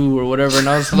quechu or whatever, and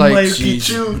I was like, Mayo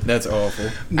Jeez, Quechu. that's awful.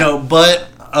 No, but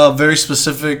a very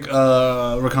specific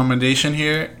recommendation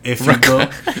here. If you go,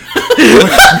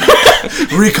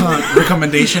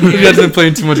 recommendation you guys here. been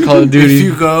playing too much Call of Duty.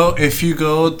 If you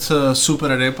go to Super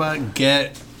Arepa,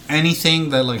 get anything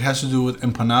that like has to do with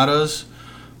empanadas,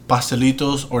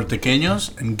 pastelitos, or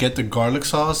tequeños, and get the garlic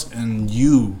sauce, and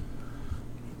you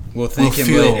We'll will thank him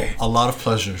feel later. a lot of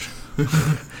pleasure.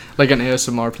 Like an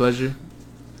ASMR pleasure,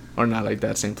 or not like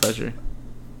that same pleasure.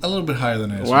 A little bit higher than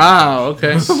this. Wow.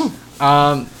 Okay.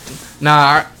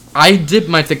 I dip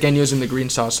my tequeños in the green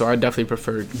sauce, so I definitely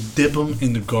prefer. Dip them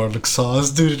in the garlic sauce,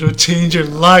 dude. It'll change your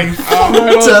life.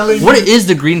 I'm telling you. What is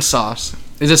the green sauce?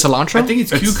 Is it cilantro? I think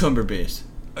it's It's- cucumber based.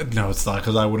 No, it's not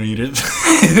because I wouldn't eat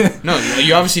it. No,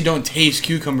 you obviously don't taste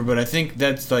cucumber, but I think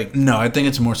that's like No, I think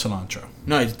it's more cilantro.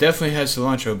 no, it definitely has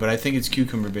cilantro, but I think it's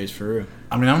cucumber based for real.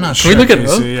 I mean, I'm not Can sure. we look it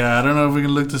Casey. up? Yeah, I don't know if we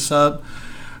can look this up,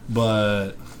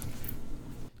 but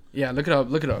Yeah, look it up.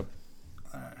 Look it up.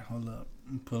 all right, hold up.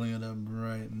 I'm pulling it up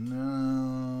right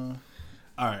now.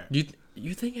 All right,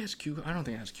 You think it has cucumber? I don't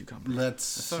think it has cucumber.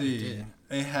 let's thought it see. did.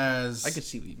 It has. I could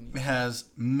see leaving. It has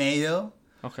mayo,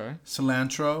 Okay.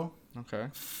 cilantro, Okay.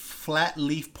 flat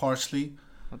leaf parsley,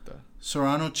 What the?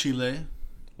 serrano chile.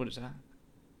 What is that?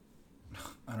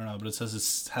 I don't know, but it says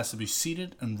it has to be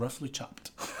seeded and roughly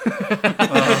chopped.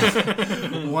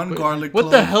 One garlic clove.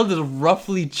 What the hell does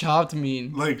roughly chopped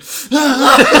mean? Like,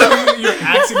 you're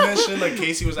axing that shit like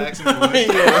Casey was axing the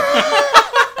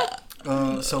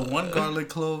So 1 garlic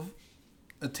clove,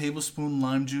 a tablespoon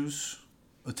lime juice,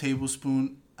 a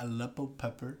tablespoon Aleppo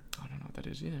pepper. I don't know what that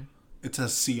is either. It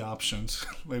says C options.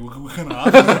 Like, what kind of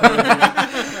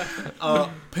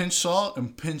options? Pinch salt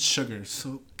and pinch sugar.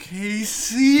 So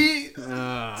Casey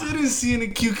didn't see any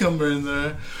cucumber in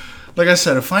there. Like I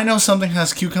said, if I know something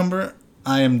has cucumber,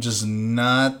 I am just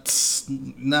not.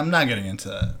 I'm not getting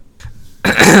into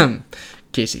that.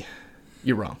 Casey,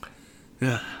 you're wrong.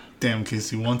 Yeah. Damn,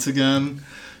 Casey. Once again,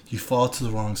 you fall to the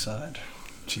wrong side.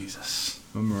 Jesus.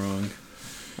 I'm wrong.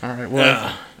 All right.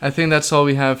 Well, I think that's all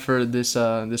we have for this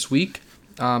week.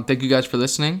 Thank you guys for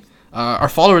listening. Our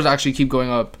followers actually keep going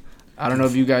up. I don't know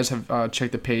if you guys have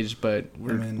checked the page, but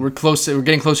we're close. We're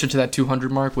getting closer to that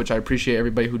 200 mark, which I appreciate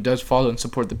everybody who does follow and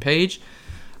support the page.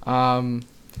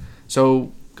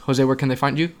 So, Jose, where can they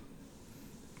find you?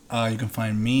 You can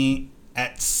find me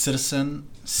at Citizen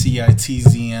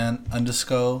CITZN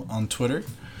 _ on Twitter,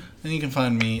 and you can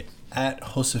find me at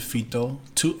Josefito,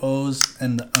 2 O's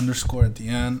and the _ at the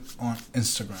end on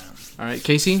Instagram. All right,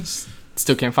 Casey,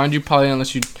 still can't find you probably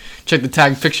unless you check the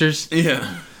tag pictures.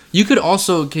 Yeah. You could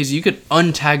also, Casey, you could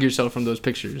untag yourself from those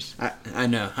pictures. I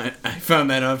know. I found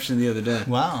that option the other day.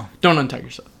 Wow. Don't untag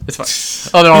yourself. It's fine.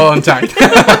 Oh, they're all untagged.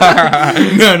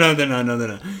 No, they're not.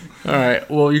 All right.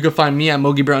 Well, you can find me at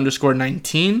MogiBear _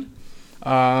 19.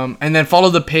 And then follow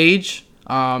the page.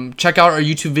 Check out our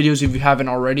YouTube videos if you haven't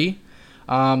already.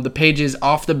 The page is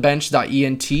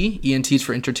offthebench.ent. ENT is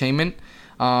for entertainment.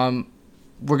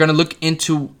 We're going to look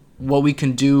into what we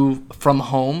can do from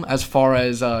home as far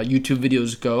as YouTube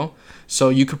videos go. So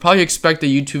you could probably expect a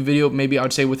YouTube video, maybe I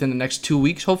would say within the next 2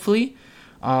 weeks, hopefully.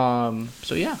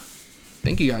 So yeah.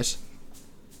 Thank you guys.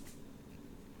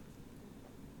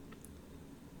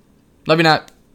 Love you, Nat.